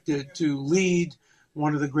selected to lead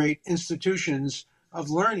one of the great institutions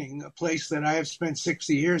of learning, a place that I have spent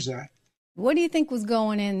 60 years at. What do you think was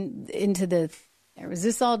going into the... Was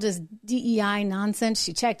this all just DEI nonsense?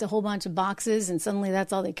 She checked a whole bunch of boxes and suddenly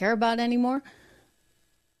that's all they care about anymore?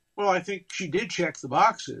 Well, I think she did check the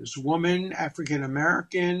boxes. Woman, African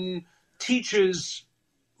American, teaches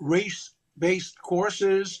race-based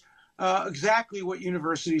courses, exactly what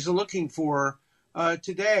universities are looking for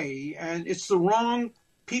today. And it's the wrong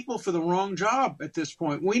people for the wrong job at this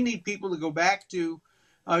point. We need people to go back to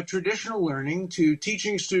traditional learning, to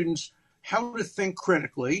teaching students how to think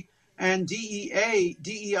critically. And DEI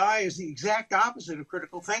is the exact opposite of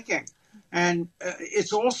critical thinking. And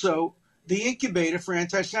it's also the incubator for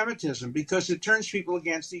anti-Semitism because it turns people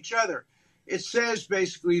against each other. It says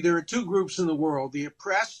basically there are two groups in the world, the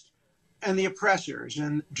oppressed and the oppressors.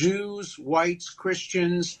 And Jews, whites,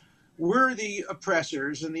 Christians, we're the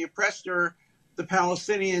oppressors, and the oppressed are the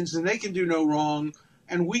Palestinians, and they can do no wrong,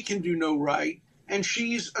 and we can do no right. And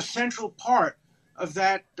she's a central part of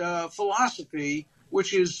that philosophy,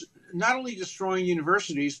 which is not only destroying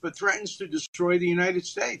universities, but threatens to destroy the United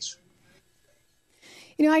States.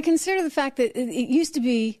 You know, I consider the fact that it used to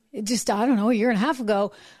be just, I don't know, a year and a half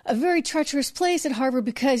ago, a very treacherous place at Harvard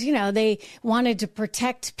because, you know, they wanted to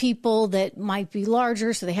protect people that might be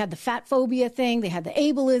larger. So they had the fat phobia thing. They had the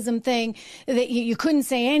ableism thing. That you couldn't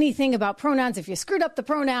say anything about pronouns. If you screwed up the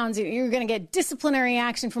pronouns, you're going to get disciplinary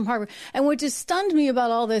action from Harvard. And what just stunned me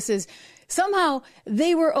about all this is somehow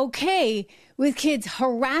they were okay with kids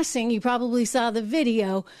harassing. You probably saw the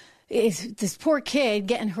video. Is this poor kid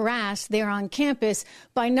getting harassed there on campus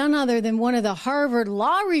by none other than one of the Harvard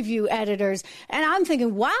Law Review editors. And I'm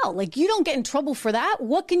thinking, wow, like you don't get in trouble for that.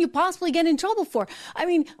 What can you possibly get in trouble for? I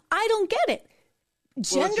mean, I don't get it.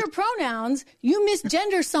 Gender pronouns, you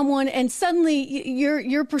misgender someone and suddenly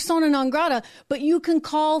you're persona non grata, but you can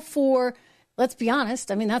call for, let's be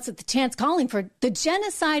honest, I mean, that's what the chant's calling for, the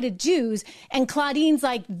genocide of Jews. And Claudine's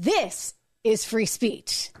like, this is free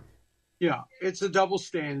speech. Yeah, it's a double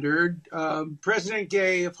standard. President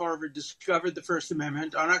Gay of Harvard discovered the First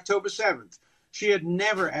Amendment on October 7th. She had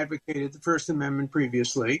never advocated the First Amendment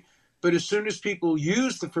previously, but as soon as people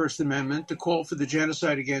used the First Amendment to call for the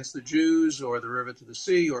genocide against the Jews or the river to the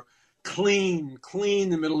sea or clean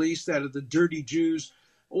the Middle East out of the dirty Jews.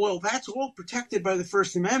 Well, that's all protected by the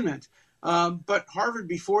First Amendment. But Harvard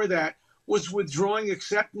before that was withdrawing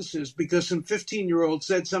acceptances because some 15-year-old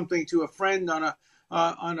said something to a friend on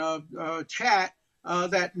a chat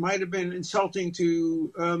that might have been insulting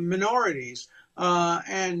to minorities.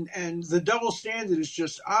 And the double standard is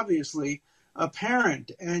just obviously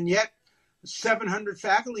apparent. And yet 700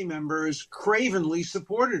 faculty members cravenly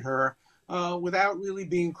supported her without really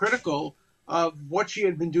being critical of what she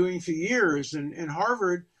had been doing for years. And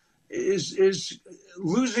Harvard is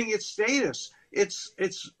losing its status. It's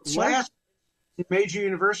last in major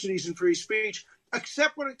universities in free speech,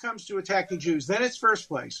 except when it comes to attacking Jews. Then it's first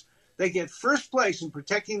place. They get first place in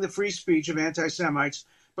protecting the free speech of anti-Semites,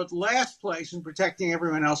 but last place in protecting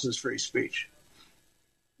everyone else's free speech.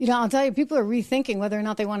 You know, I'll tell you, people are rethinking whether or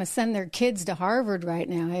not they want to send their kids to Harvard right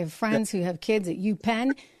now. I have friends who have kids at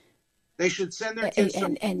UPenn. They should send their kids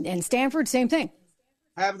and Stanford, same thing.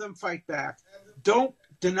 Have them fight back. Don't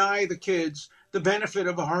deny the kids the benefit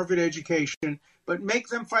of a Harvard education, but make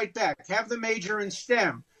them fight back. Have them major in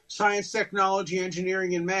STEM, science, technology,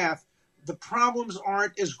 engineering, and math. The problems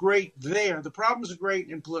aren't as great there. The problems are great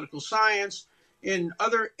in political science, in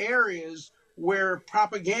other areas where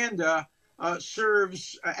propaganda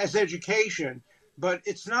serves as education, but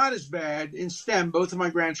it's not as bad in STEM. Both of my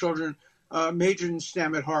grandchildren majored in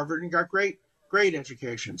STEM at Harvard and got great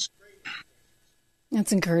educations.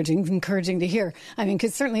 That's encouraging to hear. I mean,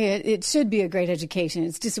 because certainly it should be a great education.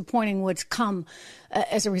 It's disappointing what's come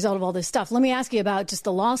as a result of all this stuff. Let me ask you about just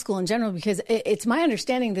the law school in general, because it's my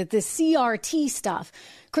understanding that this CRT stuff,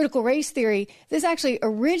 critical race theory, this actually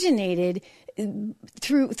originated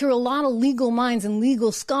through a lot of legal minds and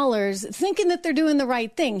legal scholars thinking that they're doing the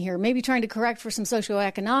right thing here, maybe trying to correct for some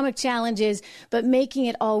socioeconomic challenges, but making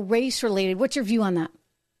it all race related. What's your view on that?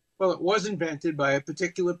 Well, it was invented by a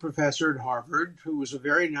particular professor at Harvard who was a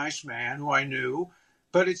very nice man who I knew,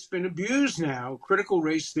 but it's been abused now. Critical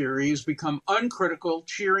race theory has become uncritical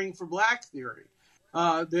cheering for black theory.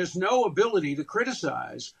 There's no ability to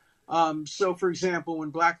criticize. So, for example,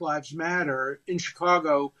 when Black Lives Matter in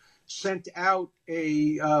Chicago sent out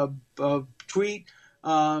a tweet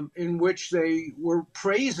in which they were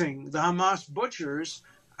praising the Hamas butchers,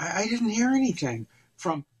 I didn't hear anything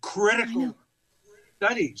from critical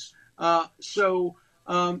studies.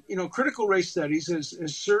 Critical race studies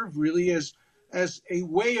has served really as a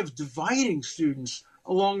way of dividing students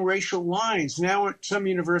along racial lines. Now at some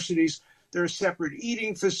universities, there are separate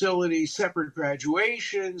eating facilities, separate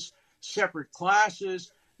graduations, separate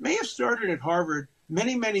classes. May have started at Harvard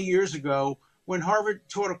many, many years ago when Harvard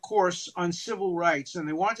taught a course on civil rights, and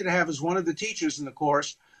they wanted to have as one of the teachers in the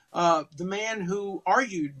course the man who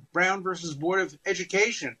argued Brown versus Board of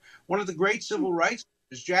Education, one of the great civil rights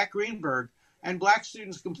leaders, Jack Greenberg, and black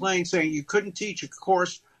students complained saying you couldn't teach a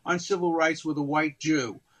course on civil rights with a white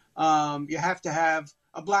Jew. You have to have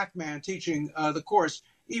a black man teaching the course,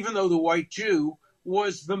 even though the white Jew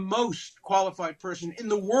was the most qualified person in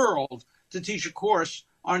the world to teach a course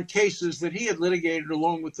on cases that he had litigated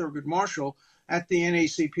along with Thurgood Marshall at the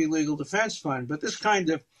NAACP Legal Defense Fund. But this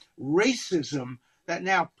kind of racism that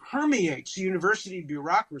now permeates university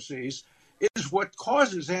bureaucracies is what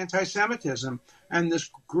causes anti-Semitism and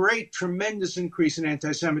this great, tremendous increase in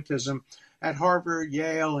anti-Semitism at Harvard,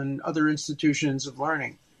 Yale, and other institutions of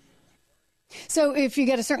learning. So if you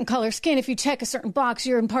get a certain color skin, if you check a certain box,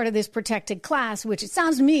 you're in part of this protected class, which it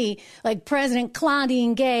sounds to me like President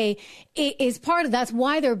Claudine Gay is part of. That's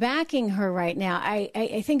why they're backing her right now.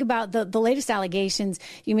 I think about the latest allegations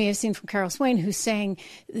you may have seen from Carol Swain, who's saying,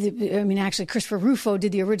 actually Christopher Rufo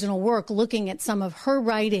did the original work looking at some of her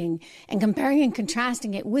writing and comparing and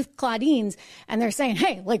contrasting it with Claudine's. And they're saying,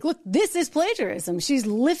 hey, look, this is plagiarism. She's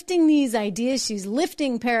lifting these ideas. She's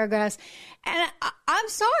lifting paragraphs. And I'm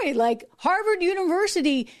sorry, Harvard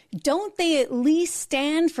University, don't they at least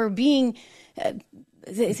stand for being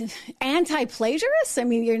anti-plagiarists? I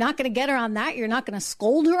mean, you're not going to get her on that? You're not going to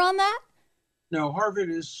scold her on that? No, Harvard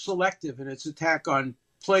is selective in its attack on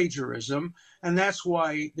plagiarism, and that's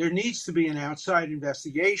why there needs to be an outside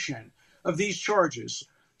investigation of these charges.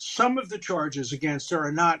 Some of the charges against her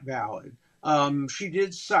are not valid. She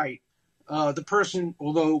did cite the person,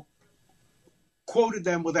 although quoted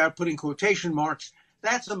them without putting quotation marks.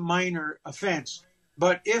 That's a minor offense.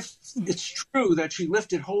 But if it's true that she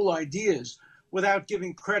lifted whole ideas without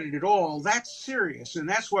giving credit at all, that's serious. And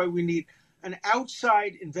that's why we need an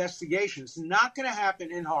outside investigation. It's not going to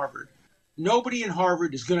happen in Harvard. Nobody in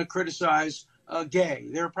Harvard is going to criticize Gay.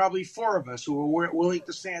 There are probably 4 of us who are willing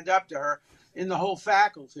to stand up to her in the whole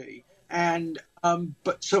faculty. And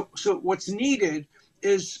so what's needed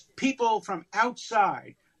is people from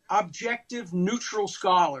outside, objective, neutral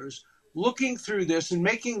scholars looking through this and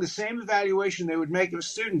making the same evaluation they would make if a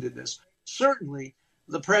student did this. Certainly,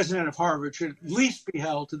 the president of Harvard should at least be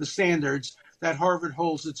held to the standards that Harvard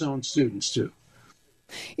holds its own students to.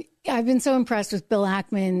 I've been so impressed with Bill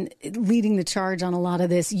Ackman leading the charge on a lot of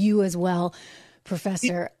this. You as well,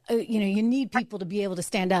 Professor. You need people to be able to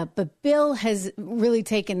stand up. But Bill has really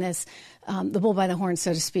taken this, the bull by the horn,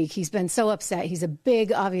 so to speak. He's been so upset. He's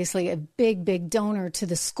obviously a big donor to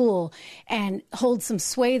the school and holds some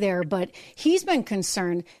sway there. But he's been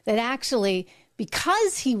concerned that actually,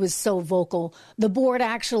 because he was so vocal, the board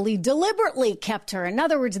actually deliberately kept her. In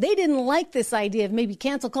other words, they didn't like this idea of maybe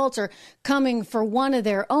cancel culture coming for one of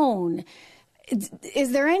their own.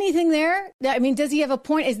 Is there anything there? I mean, does he have a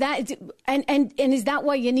point? Is that and is that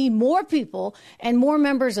why you need more people and more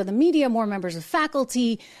members of the media, more members of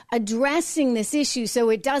faculty addressing this issue so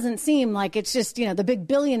it doesn't seem like it's just, the big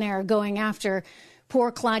billionaire going after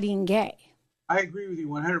poor Claudine Gay? I agree with you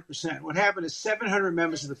 100%. What happened is 700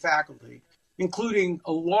 members of the faculty, including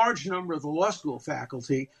a large number of the law school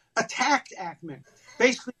faculty, attacked Ackman.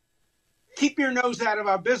 Basically, keep your nose out of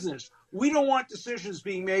our business. We don't want decisions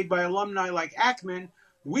being made by alumni like Ackman.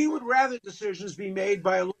 We would rather decisions be made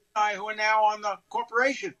by alumni who are now on the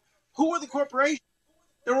corporation. Who are the corporation?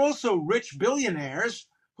 They're also rich billionaires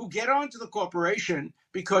who get onto the corporation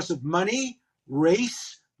because of money,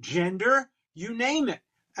 race, gender, you name it.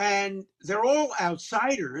 And they're all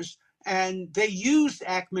outsiders. And they used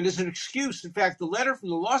Ackman as an excuse. In fact, the letter from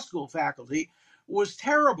the law school faculty was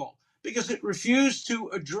terrible because it refused to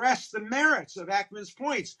address the merits of Ackman's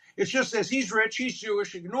points. It just says he's rich, he's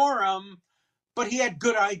Jewish, ignore him, but he had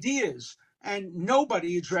good ideas. And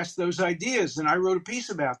nobody addressed those ideas. And I wrote a piece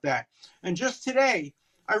about that. And just today,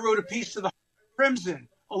 I wrote a piece to the Crimson,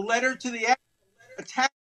 a letter to the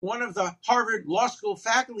attacking one of the Harvard Law School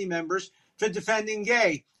faculty members for defending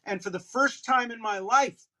gay. And for the first time in my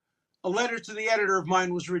life, a letter to the editor of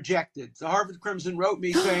mine was rejected. The Harvard Crimson wrote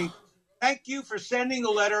me saying, thank you for sending the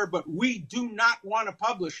letter, but we do not want to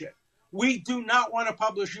publish it. We do not want to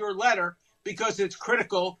publish your letter because it's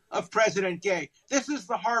critical of President Gay. This is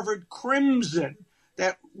the Harvard Crimson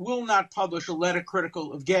that will not publish a letter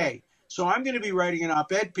critical of Gay. So I'm going to be writing an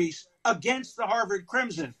op-ed piece against the Harvard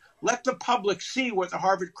Crimson. Let the public see what the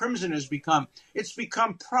Harvard Crimson has become. It's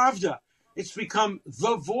become Pravda. It's become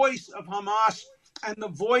the voice of Hamas and the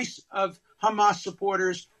voice of Hamas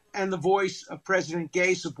supporters and the voice of President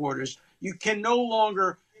Gay supporters. You can no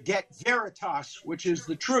longer get Veritas, which is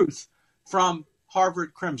the truth, from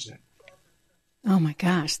Harvard Crimson. Oh, my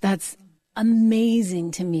gosh. That's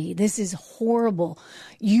amazing to me. This is horrible.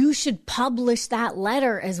 You should publish that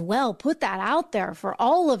letter as well. Put that out there for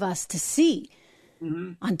all of us to see.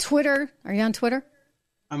 Mm-hmm. On Twitter. Are you on Twitter?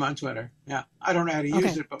 I'm on Twitter. Yeah. I don't know how to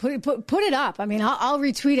use it. But put it up. I mean, I'll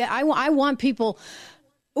retweet it. I want people.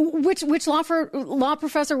 Which law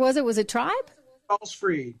professor was it? Was it Tribe?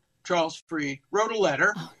 Charles Freed wrote a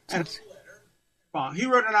letter. And he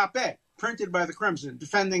wrote an op-ed printed by the Crimson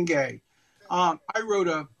defending Gay. I wrote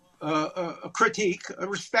a critique, a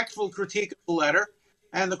respectful critique of the letter.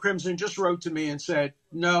 And the Crimson just wrote to me and said,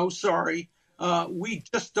 no, sorry. We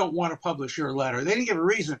just don't want to publish your letter. They didn't give a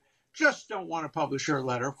reason. Just don't want to publish your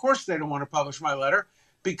letter. Of course they don't want to publish my letter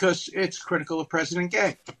because it's critical of President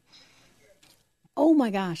Gay. Oh, my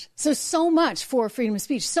gosh. So much for freedom of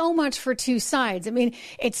speech, so much for two sides. I mean,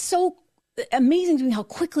 it's so amazing to me how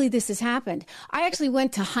quickly this has happened. I actually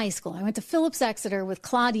went to high school. I went to Phillips Exeter with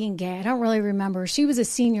Claudine Gay. I don't really remember. She was a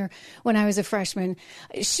senior when I was a freshman.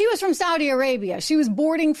 She was from Saudi Arabia. She was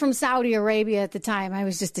boarding from Saudi Arabia at the time. I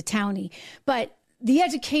was just a townie. But the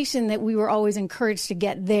education that we were always encouraged to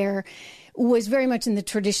get there was very much in the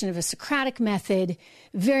tradition of a Socratic method,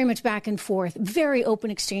 very much back and forth, very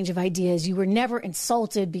open exchange of ideas. You were never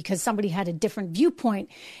insulted because somebody had a different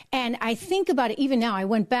viewpoint. And I think about it even now. I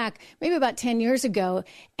went back maybe about 10 years ago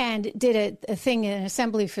and did a thing in an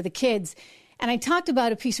assembly for the kids. And I talked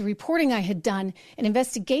about a piece of reporting I had done, an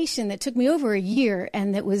investigation that took me over a year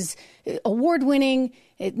and that was award-winning,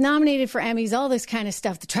 nominated for Emmys, all this kind of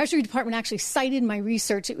stuff. The Treasury Department actually cited my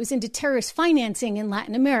research. It was into terrorist financing in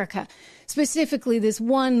Latin America, specifically this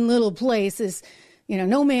one little place, this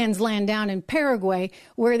no man's land down in Paraguay,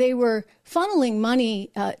 where they were funneling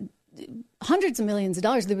money, hundreds of millions of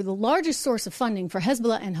dollars. They were the largest source of funding for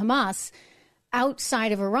Hezbollah and Hamas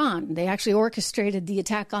outside of Iran. They actually orchestrated the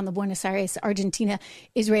attack on the Buenos Aires, Argentina,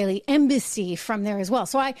 Israeli embassy from there as well.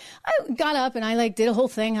 So I got up and I did a whole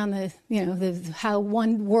thing on the how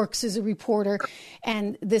one works as a reporter.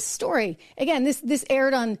 And this story, again, this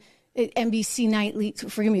aired on NBC Nightly,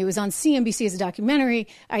 forgive me, it was on CNBC as a documentary.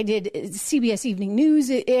 I did CBS Evening News,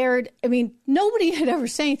 it aired. I mean, nobody had ever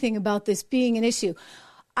said anything about this being an issue.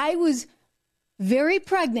 I was very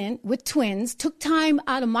pregnant with twins, took time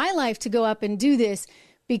out of my life to go up and do this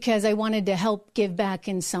because I wanted to help give back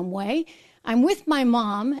in some way. I'm with my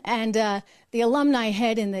mom and the alumni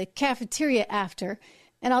head in the cafeteria after.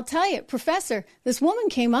 And I'll tell you, Professor, this woman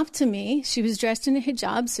came up to me. She was dressed in a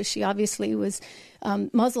hijab, so she obviously was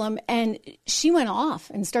Muslim. And she went off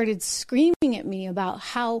and started screaming at me about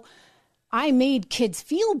how I made kids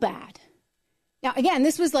feel bad. Now, again,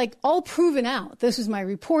 this was like all proven out. This was my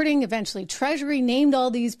reporting. Eventually, Treasury named all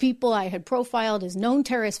these people I had profiled as known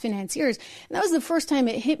terrorist financiers. And that was the first time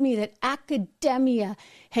it hit me that academia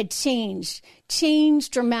had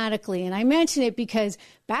changed dramatically. And I mention it because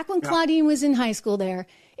back when Claudine was in high school there,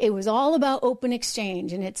 it was all about open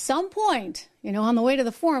exchange. And at some point, on the way to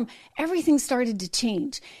the forum, everything started to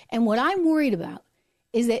change. And what I'm worried about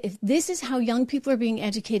is that if this is how young people are being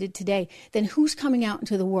educated today, then who's coming out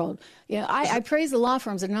into the world? I praise the law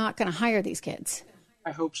firms that are not going to hire these kids.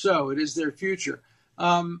 I hope so. It is their future.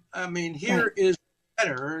 Here is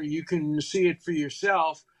letter. You can see it for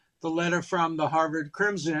yourself. The letter from the Harvard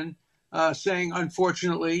Crimson saying,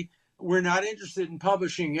 unfortunately, we're not interested in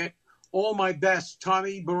publishing it. All my best,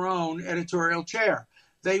 Tommy Barone, editorial chair.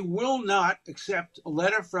 They will not accept a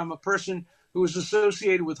letter from a person who was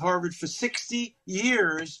associated with Harvard for 60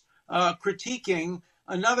 years, critiquing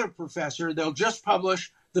another professor. They'll just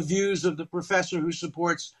publish the views of the professor who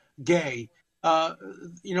supports gay.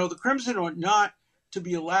 The Crimson ought not to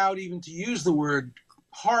be allowed even to use the word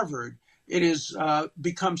Harvard. It has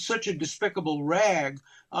become such a despicable rag.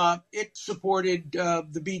 It supported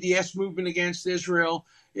the BDS movement against Israel.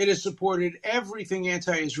 It has supported everything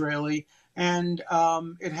anti-Israeli, and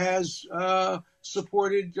it has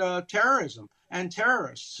supported terrorism and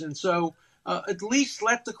terrorists. And so at least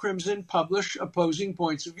let the Crimson publish opposing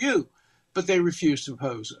points of view. But they refuse to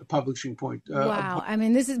oppose a publishing point. Wow.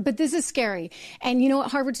 This is scary. And you know what?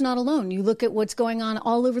 Harvard's not alone. You look at what's going on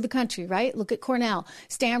all over the country, right? Look at Cornell,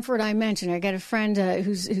 Stanford. I mentioned, I got a friend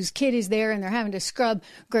whose kid is there and they're having to scrub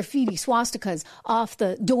graffiti swastikas off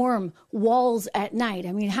the dorm walls at night.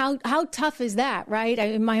 How tough is that, right?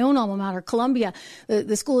 In my own alma mater, Columbia,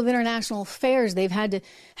 the School of International Affairs, they've had to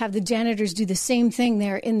have the janitors do the same thing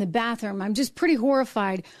there in the bathroom. I'm just pretty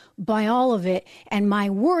horrified by all of it. And my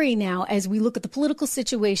worry now, as we look at the political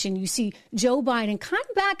situation, you see Joe Biden kind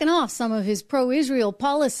of backing off some of his pro-Israel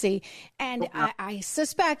policy. And I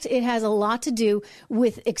suspect it has a lot to do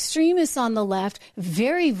with extremists on the left,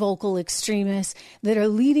 very vocal extremists that are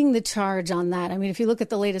leading the charge on that. If you look at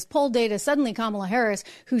the latest poll data, suddenly Kamala Harris,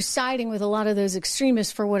 who's siding with a lot of those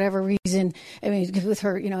extremists for whatever reason, with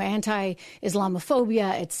her,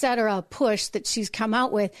 anti-Islamophobia, et cetera, push that she's come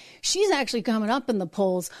out with, she's actually coming up in the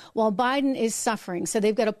polls while Biden is suffering. So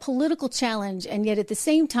they've got a political challenge. And yet at the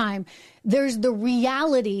same time, there's the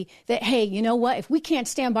reality that, hey, you know what? If we can't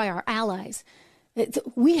stand by our allies,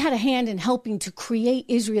 we had a hand in helping to create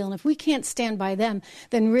Israel. And if we can't stand by them,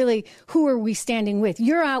 then really, who are we standing with?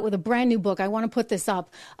 You're out with a brand new book. I want to put this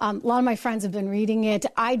up. A lot of my friends have been reading it.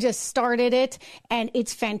 I just started it, and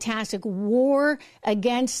it's fantastic. War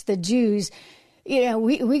Against the Jews.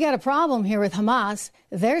 We got a problem here with Hamas.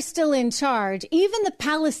 They're still in charge. Even the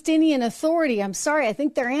Palestinian Authority, I'm sorry, I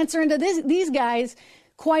think they're answering to these guys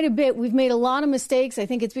quite a bit. We've made a lot of mistakes. I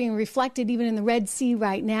think it's being reflected even in the Red Sea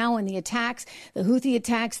right now and the attacks, the Houthi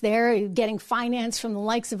attacks there, getting finance from the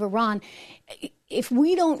likes of Iran. If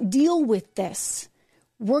we don't deal with this,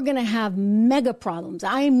 we're going to have mega problems.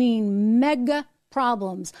 I mean, mega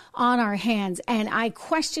problems on our hands. And I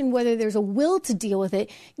question whether there's a will to deal with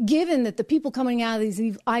it, given that the people coming out of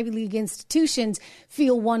these Ivy League institutions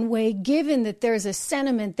feel one way, given that there's a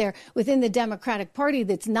sentiment there within the Democratic Party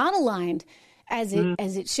that's not aligned as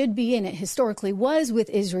it should be, and it historically was, with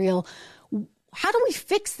Israel. How do we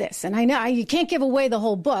fix this? And I know you can't give away the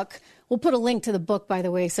whole book. We'll put a link to the book, by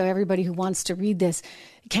the way, so everybody who wants to read this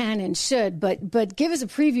can and should. But give us a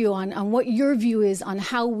preview on what your view is on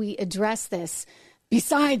how we address this,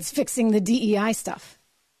 besides fixing the DEI stuff.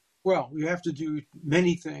 Well, we have to do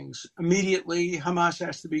many things. Immediately, Hamas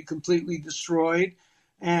has to be completely destroyed.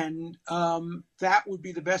 And that would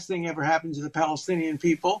be the best thing ever happened to the Palestinian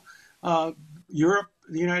people. Europe,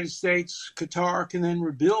 the United States, Qatar can then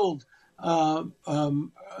rebuild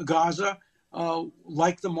Gaza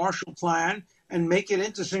like the Marshall Plan and make it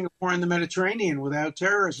into Singapore and the Mediterranean without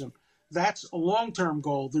terrorism. That's a long-term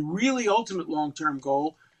goal. The really ultimate long-term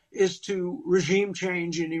goal is to regime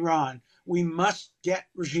change in Iran. We must get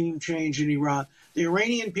regime change in Iran. The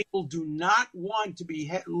Iranian people do not want to be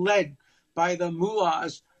led by the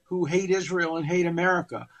mullahs who hate Israel and hate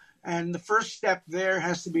America. And the first step there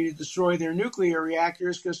has to be to destroy their nuclear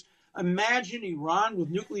reactors, because imagine Iran with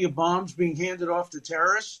nuclear bombs being handed off to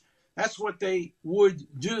terrorists. That's what they would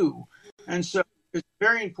do. And so it's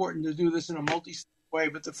very important to do this in a multi-step way.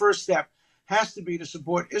 But the first step has to be to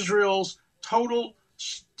support Israel's total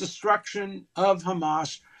destruction of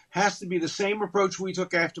Hamas. Has to be the same approach we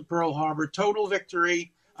took after Pearl Harbor. Total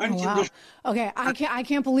victory. Unconditional. Wow. Okay, I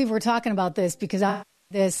can't believe we're talking about this, because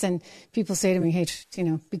this and people say to me, hey,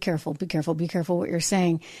 be careful what you're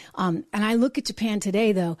saying. And I look at Japan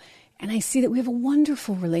today, though, and I see that we have a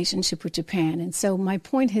wonderful relationship with Japan. And so my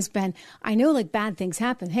point has been, I know like bad things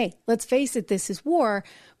happen. Hey, let's face it, this is war.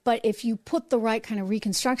 But if you put the right kind of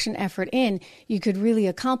reconstruction effort in, you could really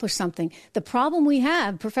accomplish something. The problem we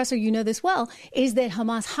have, Professor, you know this well, is that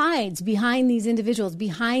Hamas hides behind these individuals,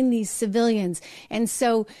 behind these civilians. And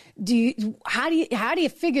so how do you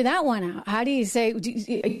figure that one out? How do you say...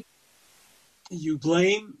 You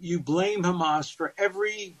blame Hamas for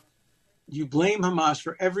every... You blame Hamas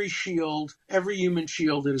for every human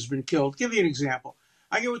shield that has been killed. I'll give you an example.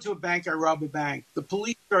 I go into a bank, I rob a bank. The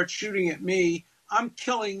police start shooting at me. I'm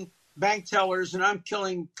killing bank tellers and I'm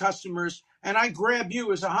killing customers, and I grab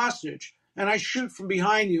you as a hostage and I shoot from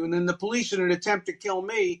behind you. And then the police, in an attempt to kill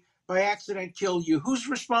me, by accident kill you. Who's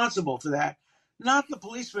responsible for that? Not the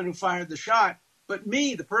policeman who fired the shot, but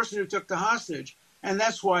me, the person who took the hostage. And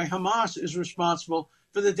that's why Hamas is responsible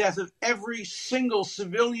for the death of every single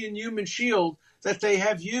civilian human shield that they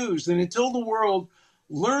have used. And until the world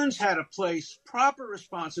learns how to place proper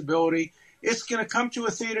responsibility, it's going to come to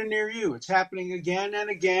a theater near you. It's happening again and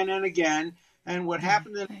again and again. And what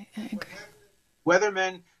happened in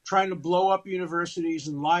weathermen trying to blow up universities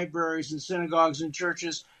and libraries and synagogues and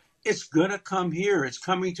churches, it's going to come here. It's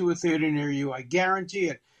coming to a theater near you. I guarantee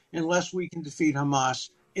it, unless we can defeat Hamas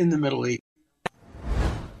in the Middle East.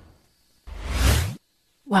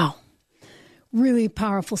 Wow. Really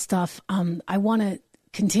powerful stuff. I want to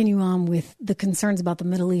continue on with the concerns about the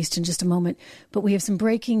Middle East in just a moment, but we have some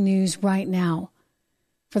breaking news right now.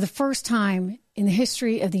 For the first time in the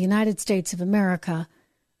history of the United States of America,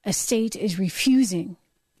 a state is refusing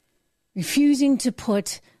to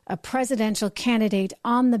put a presidential candidate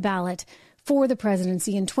on the ballot for the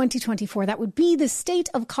presidency in 2024. That would be the state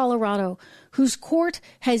of Colorado, whose court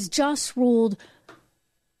has just ruled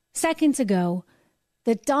seconds ago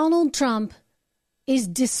that Donald Trump is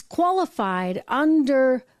disqualified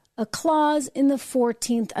under a clause in the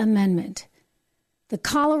 14th Amendment. The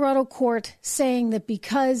Colorado court saying that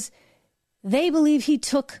because they believe he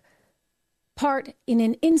took part in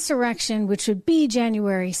an insurrection, which would be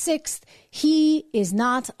January 6th, he is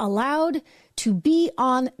not allowed to be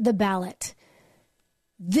on the ballot.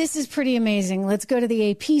 This is pretty amazing. Let's go to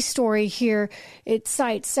the AP story here. It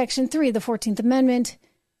cites Section 3 of the 14th Amendment.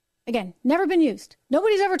 Again, never been used.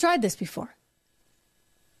 Nobody's ever tried this before.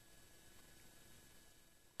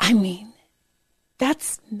 I mean,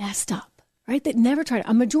 that's messed up, right? That never tried it.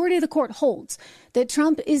 A majority of the court holds that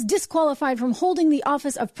Trump is disqualified from holding the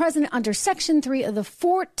office of president under Section 3 of the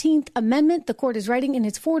 14th Amendment. The court is writing in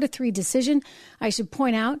its 4-3 decision. I should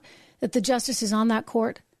point out that the justices on that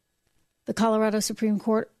court, the Colorado Supreme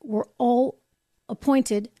Court, were all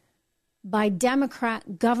appointed by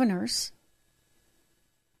Democrat governors.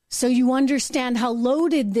 So you understand how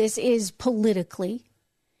loaded this is politically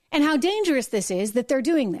and how dangerous this is that they're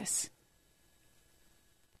doing this.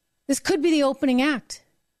 This could be the opening act.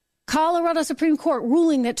 Colorado Supreme Court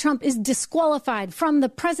ruling that Trump is disqualified from the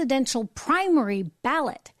presidential primary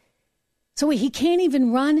ballot. So wait, he can't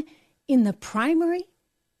even run in the primary?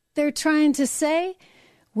 They're trying to say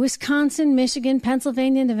Wisconsin, Michigan,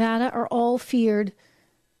 Pennsylvania, Nevada are all feared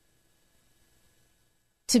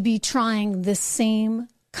to be trying the same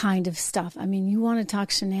kind of stuff. I mean, you want to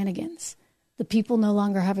talk shenanigans. The people no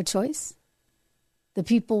longer have a choice. The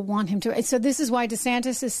people want him to. So this is why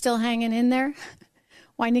DeSantis is still hanging in there.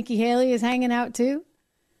 Why Nikki Haley is hanging out too.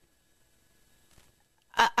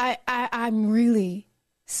 I'm really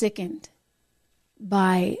sickened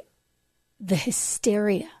by the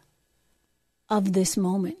hysteria of this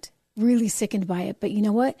moment. Really sickened by it. But you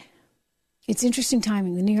know what? It's interesting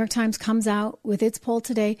timing. The New York Times comes out with its poll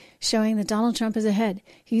today showing that Donald Trump is ahead.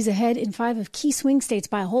 He's ahead in 5 of key swing states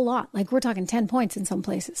by a whole lot. Like we're talking 10 points in some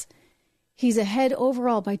places. He's ahead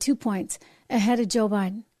overall by 2 points, ahead of Joe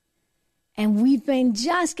Biden. And we've been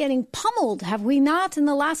just getting pummeled, have we not, in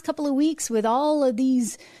the last couple of weeks with all of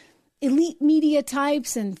these elite media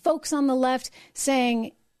types and folks on the left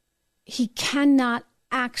saying he cannot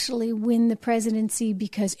actually win the presidency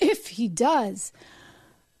because if he does,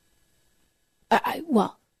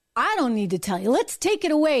 well, I don't need to tell you. Let's take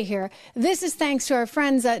it away here. This is thanks to our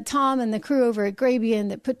friends Tom and the crew over at Grabian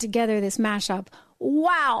that put together this mashup.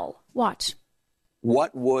 Wow. Watch.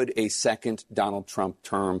 What would a second Donald Trump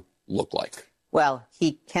term look like? Well,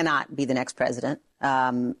 he cannot be the next president.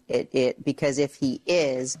 Because if he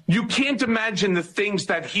is... You can't imagine the things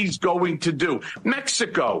that he's going to do.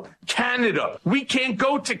 Mexico, Canada. We can't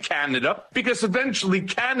go to Canada because eventually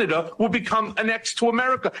Canada will become annexed to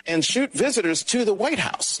America. And shoot visitors to the White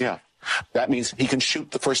House. Yeah. That means he can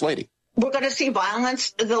shoot the First Lady. We're going to see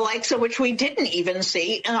violence, the likes of which we didn't even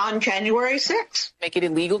see on January 6th. Make it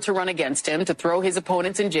illegal to run against him, to throw his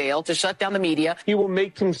opponents in jail, to shut down the media. He will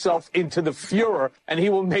make himself into the Fuhrer, and he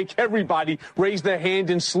will make everybody raise their hand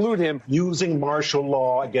and salute him. Using martial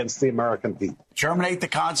law against the American people. Terminate the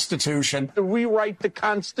Constitution. Rewrite the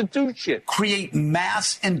Constitution. Create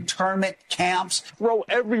mass internment camps. Throw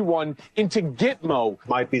everyone into Gitmo.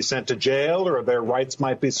 Might be sent to jail, or their rights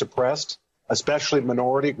might be suppressed, especially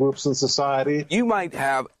minority groups in society. You might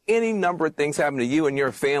have any number of things happen to you and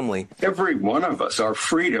your family. Every one of us, our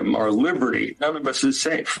freedom, our liberty, none of us is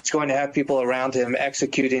safe. It's going to have people around him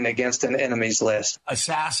executing against an enemy's list.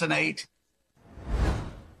 Assassinate.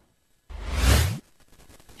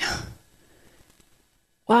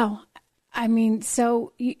 Wow. I mean,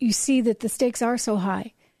 so you see that the stakes are so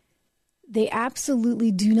high. They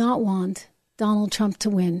absolutely do not want Donald Trump to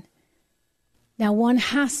win. Now, one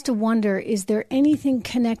has to wonder, is there anything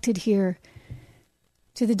connected here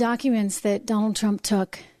to the documents that Donald Trump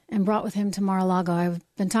took and brought with him to Mar-a-Lago? I've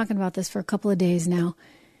been talking about this for a couple of days now.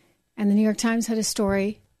 And the New York Times had a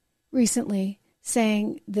story recently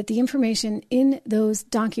saying that the information in those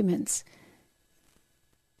documents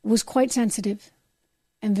was quite sensitive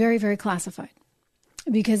and very, very classified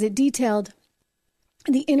because it detailed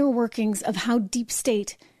the inner workings of how Deep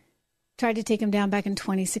State tried to take him down back in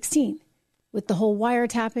 2016. With the whole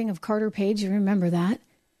wiretapping of Carter Page, you remember that,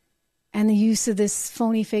 and the use of this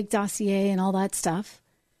phony fake dossier and all that stuff.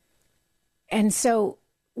 And so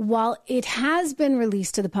while it has been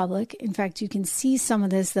released to the public, in fact, you can see some of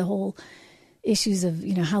this, the whole issues of,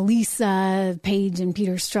 how Lisa Page and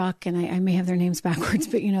Peter Strzok, and I may have their names backwards,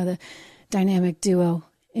 but, the dynamic duo,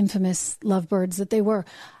 infamous lovebirds that they were,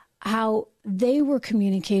 how they were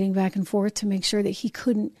communicating back and forth to make sure that he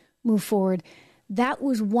couldn't move forward. That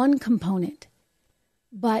was one component,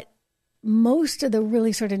 but most of the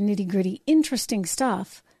really sort of nitty-gritty, interesting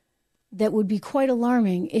stuff that would be quite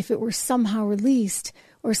alarming if it were somehow released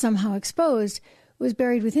or somehow exposed was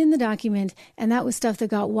buried within the document, and that was stuff that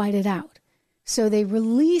got whited out. So they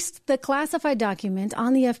released the classified document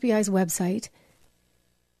on the FBI's website,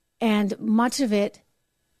 and much of it,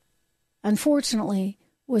 unfortunately,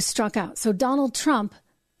 was struck out. So Donald Trump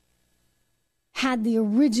had the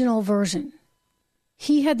original version.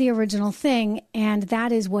 He had the original thing, and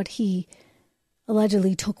that is what he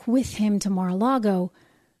allegedly took with him to Mar-a-Lago.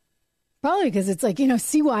 Probably because it's like,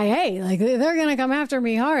 CYA, like they're going to come after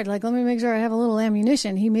me hard. Like, let me make sure I have a little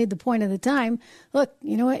ammunition. He made the point at the time, look,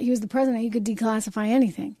 you know what? He was the president. He could declassify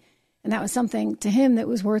anything. And that was something to him that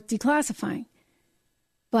was worth declassifying.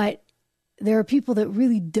 But there are people that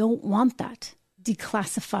really don't want that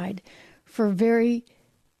declassified for very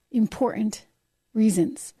important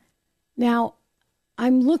reasons. Now,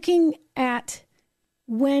 I'm looking at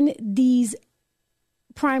when these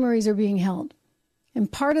primaries are being held.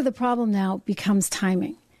 And part of the problem now becomes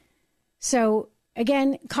timing. So,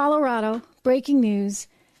 again, Colorado, breaking news,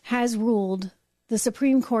 has ruled, the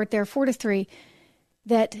Supreme Court there 4-3,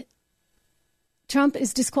 that Trump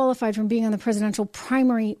is disqualified from being on the presidential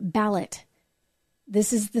primary ballot.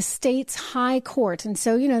 This is the state's high court. And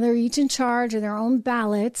so, they're each in charge of their own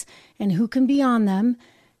ballots and who can be on them.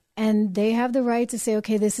 And they have the right to say,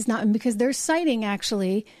 okay, this is not, and because they're citing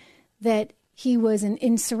actually that he was an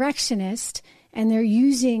insurrectionist, and they're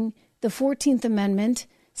using the 14th Amendment,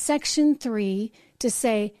 Section 3, to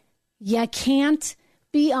say you can't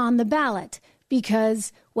be on the ballot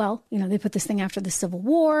because, they put this thing after the Civil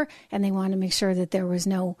War, and they wanted to make sure that there was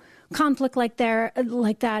no conflict like that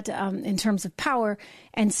in terms of power.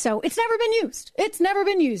 And so it's never been used. It's never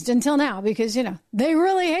been used until now because, they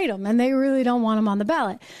really hate him and they really don't want him on the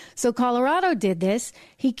ballot. So Colorado did this.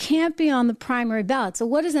 He can't be on the primary ballot. So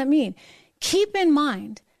what does that mean? Keep in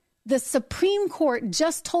mind, the Supreme Court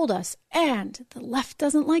just told us, and the left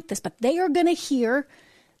doesn't like this, but they are going to hear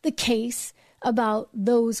the case about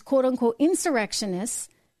those quote-unquote insurrectionists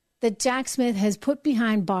that Jack Smith has put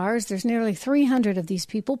behind bars. There's nearly 300 of these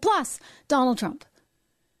people, plus Donald Trump.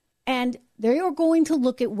 And they are going to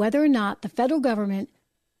look at whether or not the federal government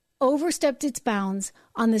overstepped its bounds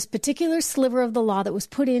on this particular sliver of the law that was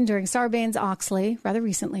put in during Sarbanes-Oxley, rather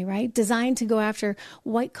recently, right, designed to go after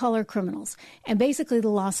white-collar criminals. And basically the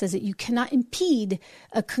law says that you cannot impede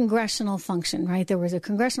a congressional function, right? There was a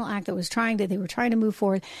congressional act that was they were trying to move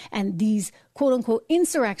forward, and these quote-unquote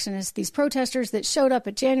insurrectionists, these protesters that showed up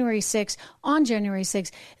at January 6th, on January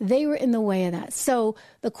 6th, they were in the way of that. So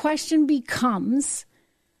the question becomes,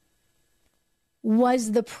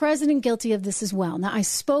 was the president guilty of this as well? Now, I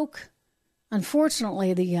spoke,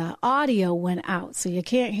 unfortunately, the audio went out, so you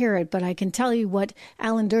can't hear it, but I can tell you what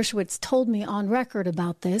Alan Dershowitz told me on record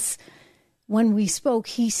about this. When we spoke,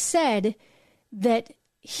 he said that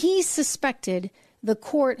he suspected the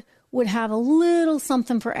court would have a little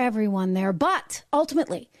something for everyone there, but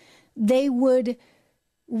ultimately they would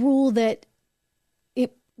rule that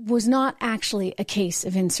it was not actually a case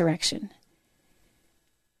of insurrection.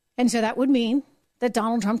 And so that would mean that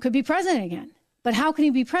Donald Trump could be president again. But how can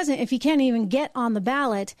he be president if he can't even get on the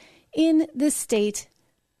ballot in the state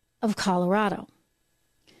of Colorado?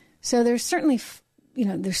 So there's certainly,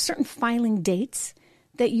 there's certain filing dates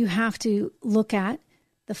that you have to look at,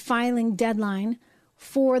 the filing deadline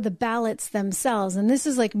for the ballots themselves. And this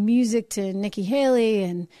is like music to Nikki Haley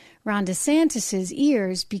and Ron DeSantis's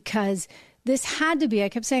ears, because this had to be, I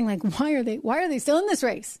kept saying, like, why are they still in this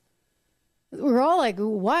race? We're all like,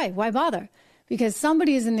 why bother? Because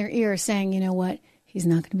somebody is in their ear saying, you know what, he's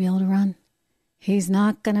not going to be able to run. He's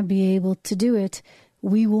not going to be able to do it.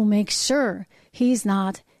 We will make sure he's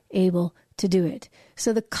not able to do it.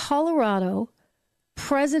 So the Colorado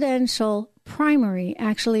presidential primary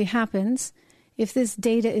actually happens, if this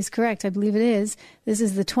data is correct, I believe it is. This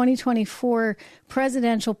is the 2024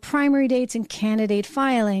 presidential primary dates and candidate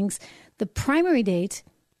filings. The primary date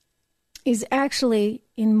is actually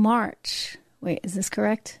in March. Wait, is this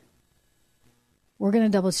correct? We're going to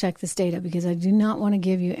double check this data because I do not want to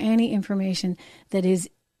give you any information that is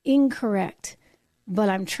incorrect. But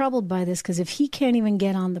I'm troubled by this because if he can't even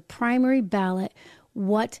get on the primary ballot,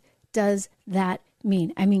 what does that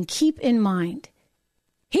mean? I mean, keep in mind,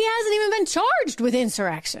 he hasn't even been charged with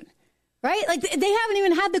insurrection, right? Like, they haven't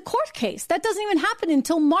even had the court case. That doesn't even happen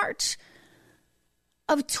until March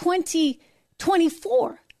of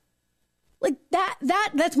 2024. Like,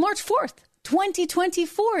 that's March 4th.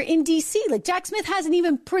 2024 in D.C. Like, Jack Smith hasn't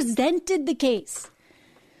even presented the case.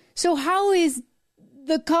 So how is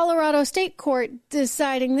the Colorado State Court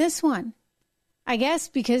deciding this one? I guess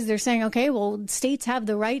because they're saying, okay, well, states have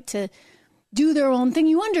the right to do their own thing.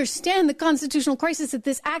 You understand the constitutional crisis that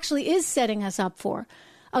this actually is setting us up for.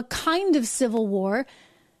 A kind of civil war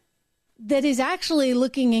that is actually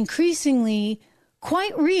looking increasingly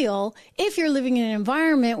quite real if you're living in an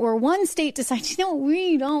environment where one state decides,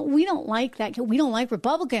 we don't like that. We don't like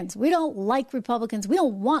Republicans. We don't like Republicans. We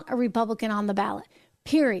don't want a Republican on the ballot.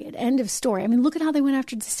 Period. End of story. I mean, look at how they went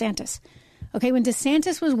after DeSantis. Okay, when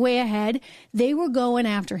DeSantis was way ahead, they were going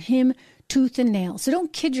after him tooth and nail. So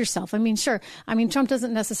don't kid yourself. I mean, sure. I mean, Trump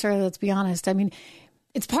doesn't necessarily, let's be honest. I mean,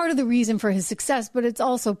 it's part of the reason for his success, but it's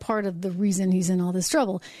also part of the reason he's in all this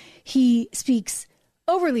trouble. He speaks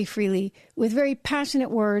overly freely with very passionate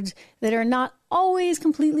words that are not always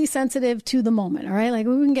completely sensitive to the moment. All right. Like,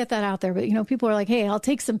 we can get that out there. But, people are like, hey, I'll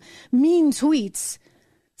take some mean tweets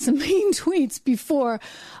before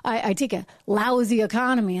I take a lousy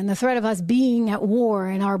economy and the threat of us being at war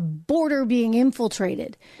and our border being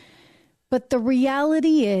infiltrated. But the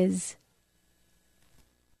reality is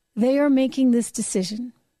they are making this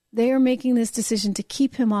decision. They are making this decision to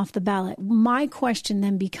keep him off the ballot. My question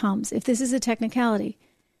then becomes, if this is a technicality,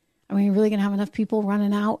 are we really going to have enough people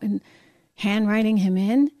running out and handwriting him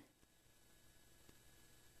in?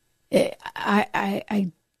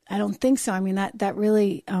 I don't think so. I mean, that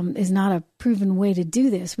really is not a proven way to do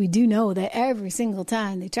this. We do know that every single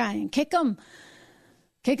time they try and kick him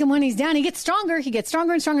when he's down, he gets stronger. He gets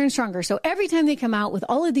stronger and stronger and stronger. So every time they come out with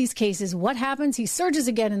all of these cases, what happens? He surges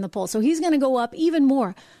again in the polls. So he's going to go up even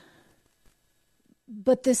more.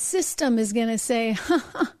 But the system is going to say,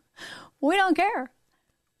 we don't care.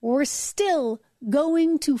 We're still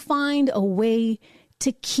going to find a way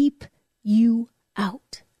to keep you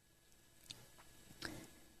out.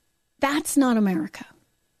 That's not America.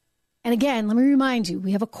 And again, let me remind you,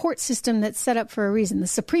 we have a court system that's set up for a reason. The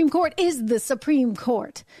Supreme Court is the Supreme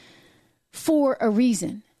Court for a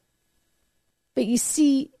reason. But you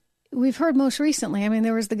see, we've heard most recently, I mean,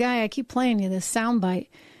 there was the guy, I keep playing you this soundbite.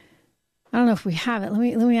 I don't know if we have it. Let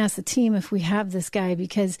me ask the team if we have this guy,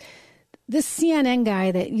 because this CNN guy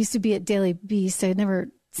that used to be at Daily Beast, I'd never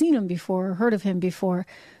seen him before or heard of him before,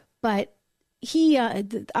 but he,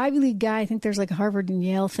 the Ivy League guy, I think there's like a Harvard and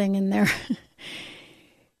Yale thing in there.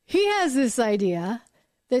 He has this idea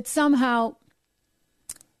that somehow,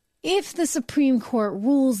 if the Supreme Court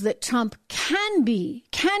rules that Trump can be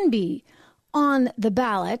on the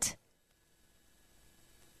ballot,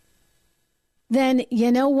 then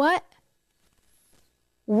you know what?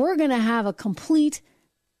 We're going to have a complete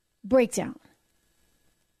breakdown,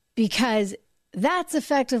 because that's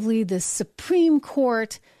effectively the Supreme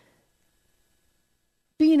Court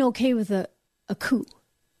being okay with a coup.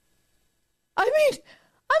 I mean,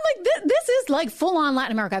 I'm like, this is like full-on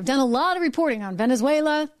Latin America. I've done a lot of reporting on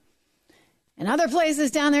Venezuela and other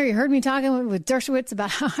places down there. You heard me talking with Dershowitz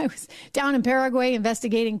about how I was down in Paraguay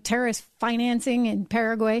investigating terrorist financing in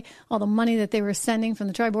Paraguay, all the money that they were sending from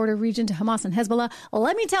the tri-border region to Hamas and Hezbollah. Well,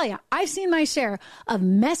 let me tell you, I've seen my share of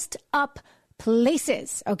messed up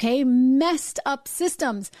places, okay? Messed up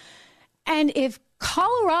systems. And if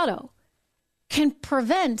Colorado can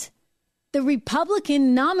prevent the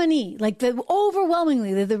Republican nominee, like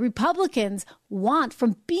overwhelmingly the Republicans want,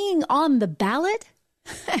 from being on the ballot,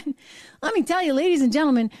 let me tell you, ladies and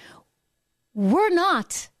gentlemen, we're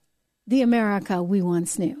not the America we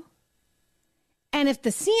once knew. And if the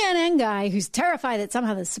CNN guy who's terrified that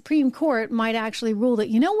somehow the Supreme Court might actually rule that,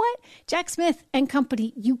 you know what, Jack Smith and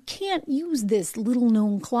company, you can't use this little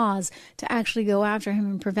known clause to actually go after him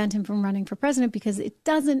and prevent him from running for president because it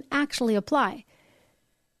doesn't actually apply,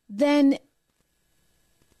 then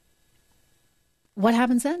what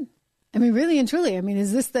happens then? I mean, really and truly,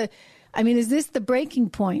 is this the breaking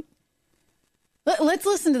point? Let's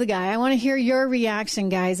listen to the guy. I want to hear your reaction,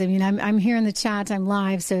 guys. I mean, I'm here in the chat. I'm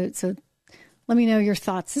live, so let me know your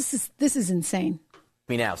thoughts. This is insane.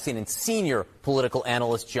 Me now, CNN senior political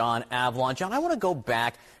analyst John Avlon. John, I want to go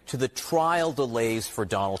back to the trial delays for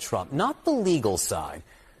Donald Trump, not the legal side,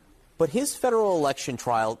 but his federal election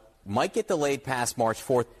trial might get delayed past March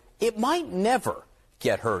 4th. It might never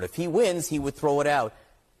get heard. If he wins, he would throw it out.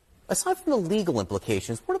 Aside from the legal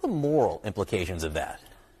implications, what are the moral implications of that?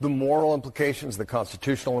 The moral implications, the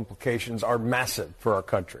constitutional implications are massive for our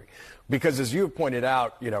country. Because as you have pointed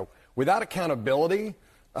out, without accountability,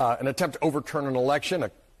 an attempt to overturn an election,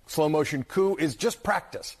 a slow motion coup, is just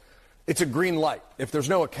practice. It's a green light if there's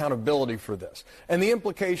no accountability for this. And the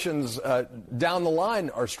implications down the line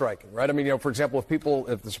are striking, right? I mean, for example,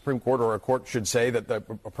 if the Supreme Court or a court should say that a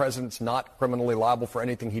president's not criminally liable for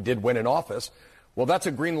anything he did when in office, well, that's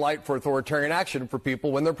a green light for authoritarian action for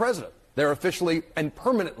people when they're president. They're officially and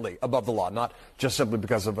permanently above the law, not just simply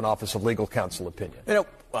because of an Office of Legal Counsel opinion.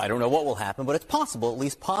 I don't know what will happen, but it's possible, at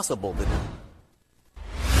least possible.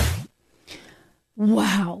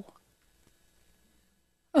 Wow.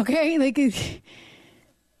 Okay,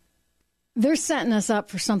 they're setting us up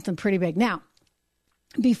for something pretty big. Now,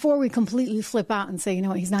 before we completely flip out and say,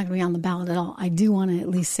 he's not going to be on the ballot at all, I do want to at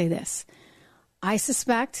least say this. I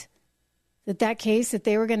suspect that case that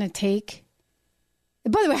they were going to take,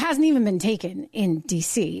 by the way, hasn't even been taken in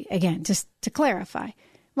D.C. Again, just to clarify,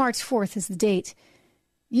 March 4th is the date.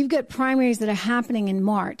 You've got primaries that are happening in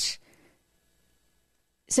March.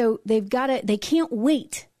 So they can't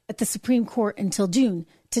wait at the Supreme Court until June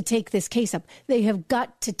to take this case up. They have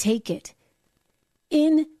got to take it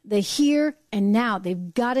in the here and now.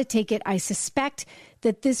 They've got to take it. I suspect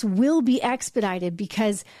that this will be expedited,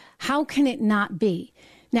 because how can it not be?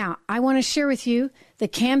 Now, I want to share with you the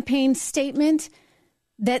campaign statement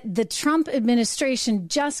that the Trump administration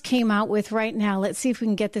just came out with right now. Let's see if we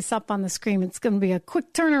can get this up on the screen. It's going to be a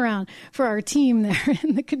quick turnaround for our team there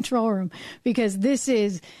in the control room, because this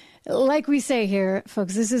is, like we say here,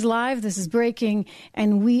 folks, this is live, this is breaking,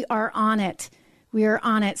 and we are on it. We are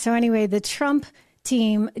on it. So anyway, the Trump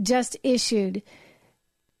team just issued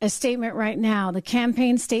a statement right now, the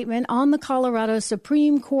campaign statement on the Colorado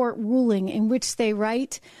Supreme Court ruling, in which they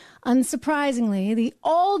write, unsurprisingly, the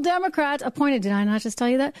all-Democrat appointed, did I not just tell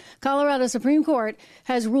you that? Colorado Supreme Court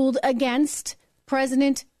has ruled against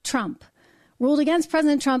President Trump.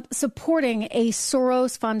 Supporting a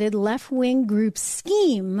Soros-funded left-wing group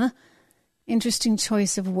scheme. Interesting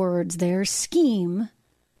choice of words there. Scheme.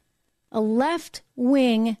 A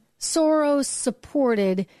left-wing,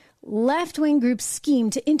 Soros-supported left-wing group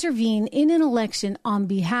scheme to intervene in an election on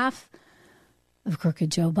behalf of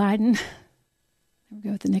crooked Joe Biden. There we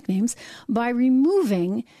go with the nicknames. By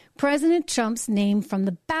removing President Trump's name from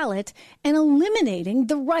the ballot and eliminating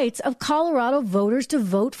the rights of Colorado voters to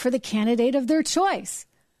vote for the candidate of their choice.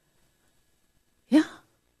 Yeah.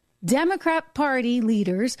 Democrat Party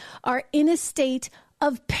leaders are in a state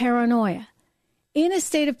of paranoia. In a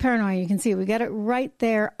state of paranoia, you can see it. We got it right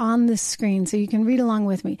there on the screen, so you can read along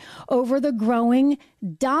with me. Over the growing,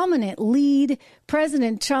 dominant lead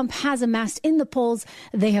President Trump has amassed in the polls,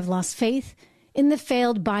 they have lost faith in the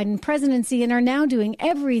failed Biden presidency and are now doing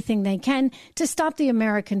everything they can to stop the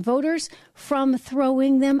American voters from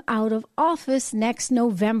throwing them out of office next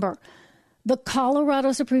November. The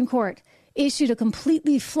Colorado Supreme Court issued a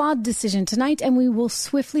completely flawed decision tonight, and we will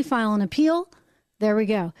swiftly file an appeal. There we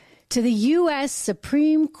go. To the U.S.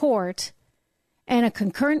 Supreme Court, and a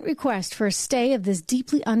concurrent request for a stay of this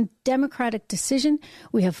deeply undemocratic decision.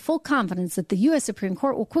 We have full confidence that the U.S. Supreme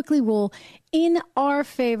Court will quickly rule in our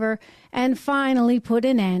favor and finally put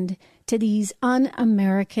an end to these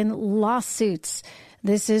un-American lawsuits.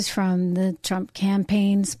 This is from the Trump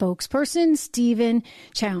campaign spokesperson, Stephen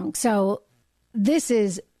Cheung. So this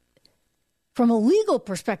is, from a legal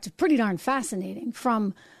perspective, pretty darn fascinating.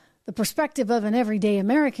 From the perspective of an everyday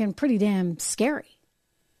American, pretty damn scary.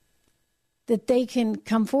 That they can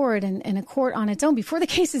come forward in a court on its own before the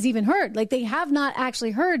case is even heard. Like, they have not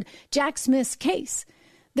actually heard Jack Smith's case.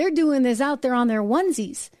 They're doing this out there on their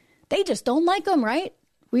onesies. They just don't like them, right?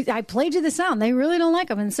 I played you the sound. They really don't like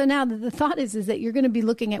them. And so now the thought is that you're going to be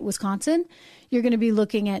looking at Wisconsin. You're going to be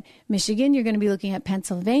looking at Michigan. You're going to be looking at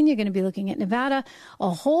Pennsylvania. You're going to be looking at Nevada. A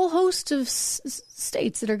whole host of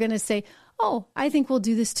states that are going to say, oh, I think we'll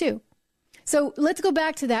do this too. So let's go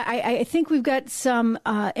back to that. I think we've got some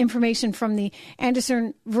information from the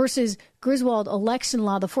Anderson versus Griswold election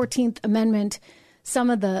law, the 14th Amendment, some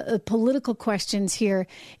of the political questions here.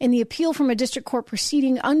 In the appeal from a district court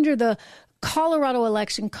proceeding under the Colorado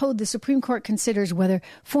Election Code, the Supreme Court considers whether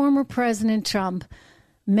former President Trump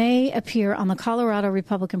may appear on the Colorado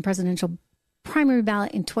Republican presidential primary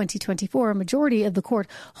ballot in 2024. A majority of the court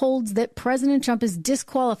holds that President Trump is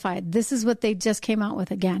disqualified. This is what they just came out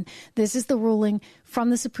with again. This is the ruling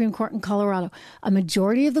from the Supreme Court in Colorado. A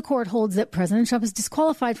majority of the court holds that President Trump is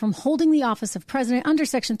disqualified from holding the office of president under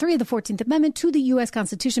Section 3 of the 14th Amendment to the U.S.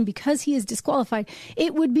 Constitution because he is disqualified.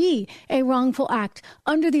 It would be a wrongful act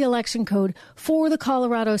under the election code for the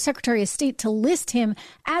Colorado Secretary of State to list him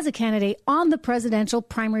as a candidate on the presidential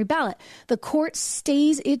primary ballot. The court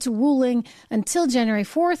stays its ruling until January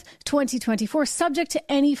 4th, 2024, subject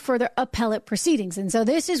to any further appellate proceedings. And so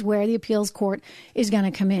this is where the appeals court is going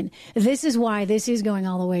to come in. This is why this is going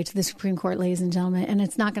all the way to the Supreme Court, ladies and gentlemen, and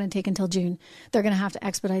it's not going to take until June. They're going to have to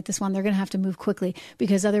expedite this one. They're going to have to move quickly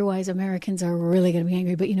because otherwise Americans are really going to be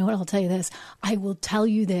angry. But you know what? I'll tell you this. I will tell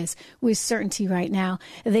you this with certainty right now.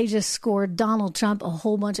 They just scored Donald Trump a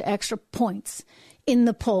whole bunch of extra points in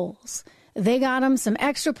the polls. They got him some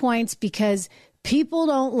extra points because people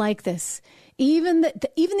don't like this. Even the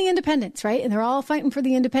independents, right? And they're all fighting for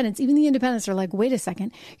the independents. Even the independents are like, wait a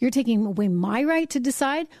second, you're taking away my right to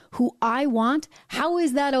decide who I want? How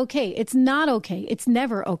is that okay? It's not okay. It's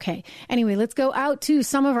never okay. Anyway, let's go out to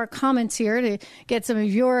some of our comments here to get some of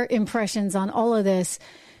your impressions on all of this.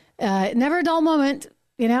 Never a dull moment,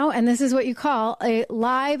 you know, and this is what you call a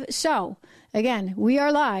live show. Again, we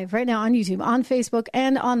are live right now on YouTube, on Facebook,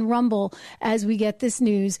 and on Rumble as we get this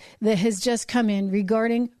news that has just come in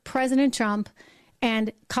regarding President Trump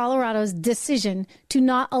and Colorado's decision to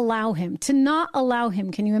not allow him,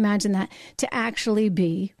 can you imagine that, to actually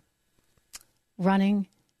be running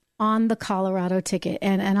on the Colorado ticket.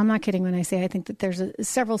 And I'm not kidding when I say I think that there's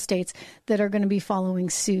several states that are going to be following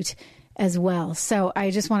suit as well. So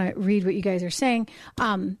I just want to read what you guys are saying.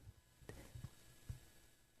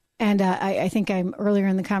 And I think I'm earlier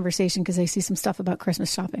in the conversation because I see some stuff about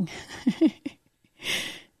Christmas shopping.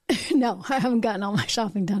 No, I haven't gotten all my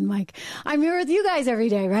shopping done, Mike. I'm here with you guys every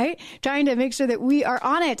day, right? Trying to make sure that we are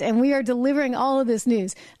on it and we are delivering all of this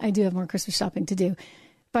news. I do have more Christmas shopping to do.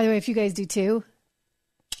 By the way, if you guys do too,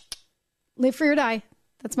 live free or die.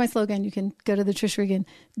 That's my slogan. You can go to the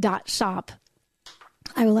trishregan.shop.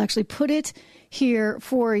 I will actually put it here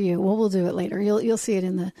for you. Well, we'll do it later. You'll see it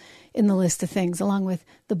in the list of things, along with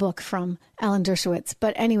the book from Alan Dershowitz.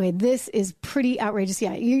 But anyway, this is pretty outrageous.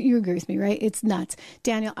 Yeah, you agree with me, right? It's nuts.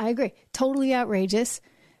 Daniel, I agree. Totally outrageous.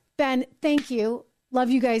 Ben, thank you. Love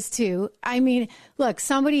you guys too. I mean, look,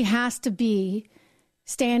 somebody has to be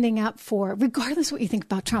standing up for, regardless of what you think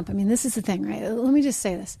about Trump. I mean, this is the thing, right? Let me just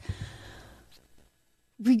say this.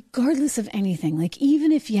 Regardless of anything, like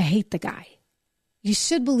even if you hate the guy, you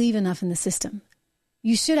should believe enough in the system.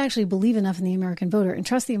 You should actually believe enough in the American voter and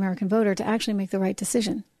trust the American voter to actually make the right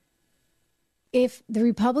decision. If the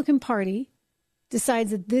Republican Party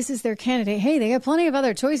decides that this is their candidate, hey, they got plenty of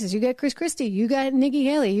other choices. You got Chris Christie, you got Nikki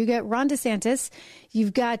Haley, you got Ron DeSantis,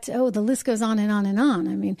 you've got, the list goes on and on and on.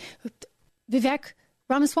 I mean, Vivek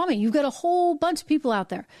Ramaswamy, you've got a whole bunch of people out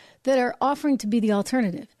there that are offering to be the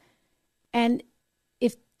alternative. And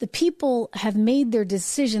if the people have made their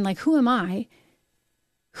decision, like, who am I?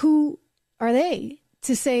 Who are they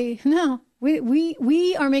to say, no,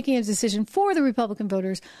 We are making a decision for the Republican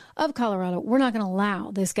voters of Colorado. We're not going to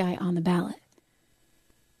allow this guy on the ballot.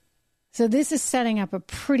 So this is setting up a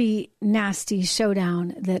pretty nasty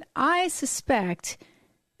showdown that I suspect,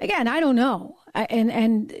 again, I don't know.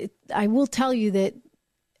 And I will tell you that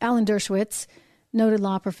Alan Dershowitz, noted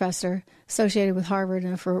law professor associated with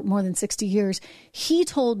Harvard for more than 60 years, he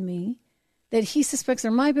told me that he suspects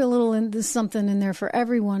there might be a little something in there for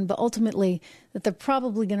everyone, but ultimately that they're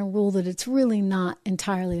probably going to rule that it's really not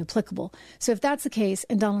entirely applicable. So if that's the case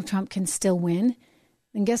and Donald Trump can still win,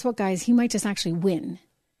 then guess what, guys? He might just actually win.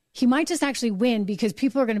 He might just actually win because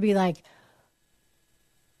people are going to be like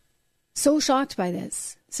so shocked by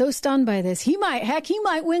this, so stunned by this. He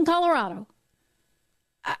might win Colorado.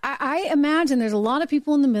 I imagine there's a lot of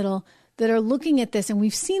people in the middle that are looking at this, and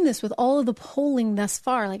we've seen this with all of the polling thus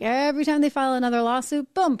far. Like every time they file another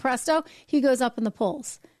lawsuit, boom, presto, he goes up in the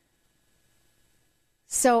polls.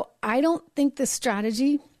 So I don't think this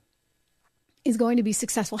strategy is going to be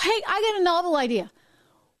successful. Hey, I got a novel idea.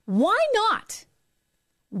 Why not?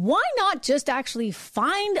 Why not just actually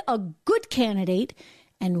find a good candidate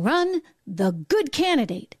and run the good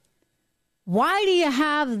candidate? Why do you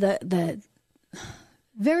have the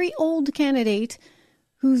very old candidate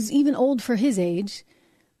who's even old for his age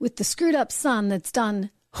with the screwed up son that's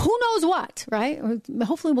done who knows what, right?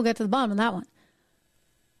 Hopefully we'll get to the bottom of that one.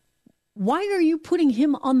 Why are you putting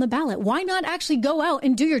him on the ballot? Why not actually go out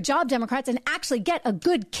and do your job, Democrats, and actually get a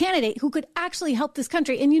good candidate who could actually help this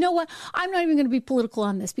country? And you know what? I'm not even going to be political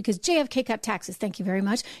on this because JFK cut taxes. Thank you very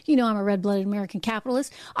much. You know I'm a red-blooded American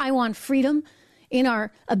capitalist. I want freedom in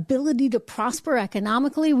our ability to prosper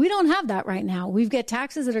economically. We don't have that right now. We've got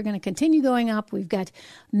taxes that are going to continue going up. We've got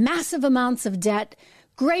massive amounts of debt.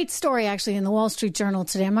 Great story, actually, in the Wall Street Journal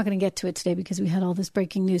today. I'm not going to get to it today because we had all this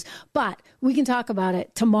breaking news, but we can talk about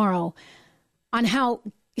it tomorrow on how,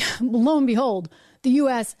 lo and behold, the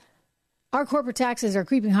U.S., our corporate taxes are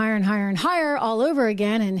creeping higher and higher and higher all over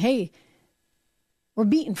again. And hey, we're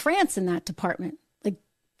beating France in that department. Like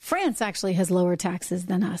France actually has lower taxes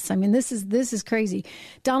than us. I mean, this is crazy.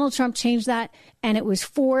 Donald Trump changed that, and it was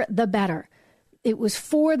for the better. It was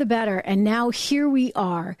for the better. And now here we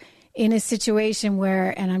are in a situation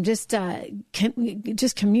where, and I'm just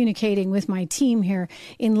communicating with my team here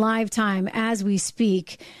in live time as we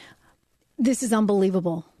speak. This is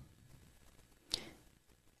unbelievable.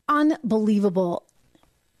 Unbelievable.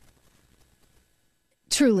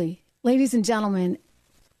 Truly, ladies and gentlemen,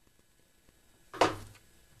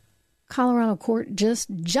 Colorado court just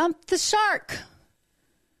jumped the shark,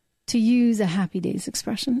 to use a Happy Days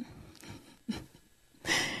expression.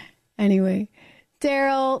 Anyway,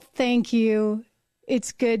 Daryl, thank you.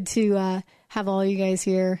 It's good to have all you guys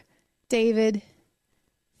here. David,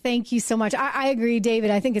 thank you so much. I agree,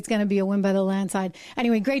 David. I think it's going to be a win by the landslide.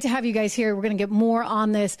 Anyway, great to have you guys here. We're going to get more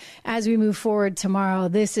on this as we move forward tomorrow.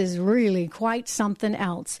 This is really quite something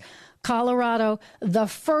else. Colorado, the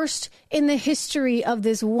first in the history of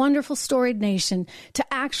this wonderful storied nation to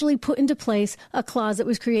actually put into place a clause that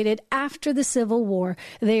was created after the Civil War.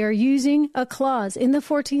 They are using a clause in the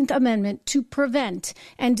 14th Amendment to prevent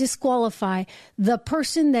and disqualify the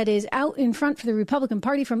person that is out in front for the Republican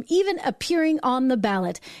Party from even appearing on the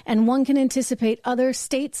ballot. And one can anticipate other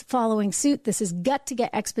states following suit. This has got to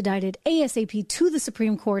get expedited ASAP to the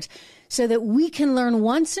Supreme Court so that we can learn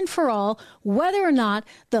once and for all whether or not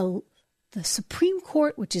the Supreme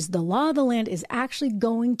Court, which is the law of the land, is actually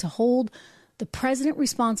going to hold the president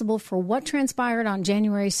responsible for what transpired on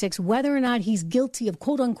January 6th, whether or not he's guilty of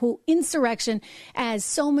quote-unquote insurrection, as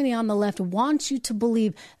so many on the left want you to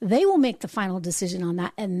believe. They will make the final decision on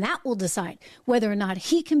that, and that will decide whether or not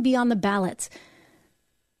he can be on the ballots.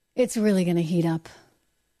 It's really going to heat up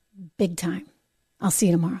big time. I'll see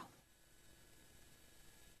you tomorrow.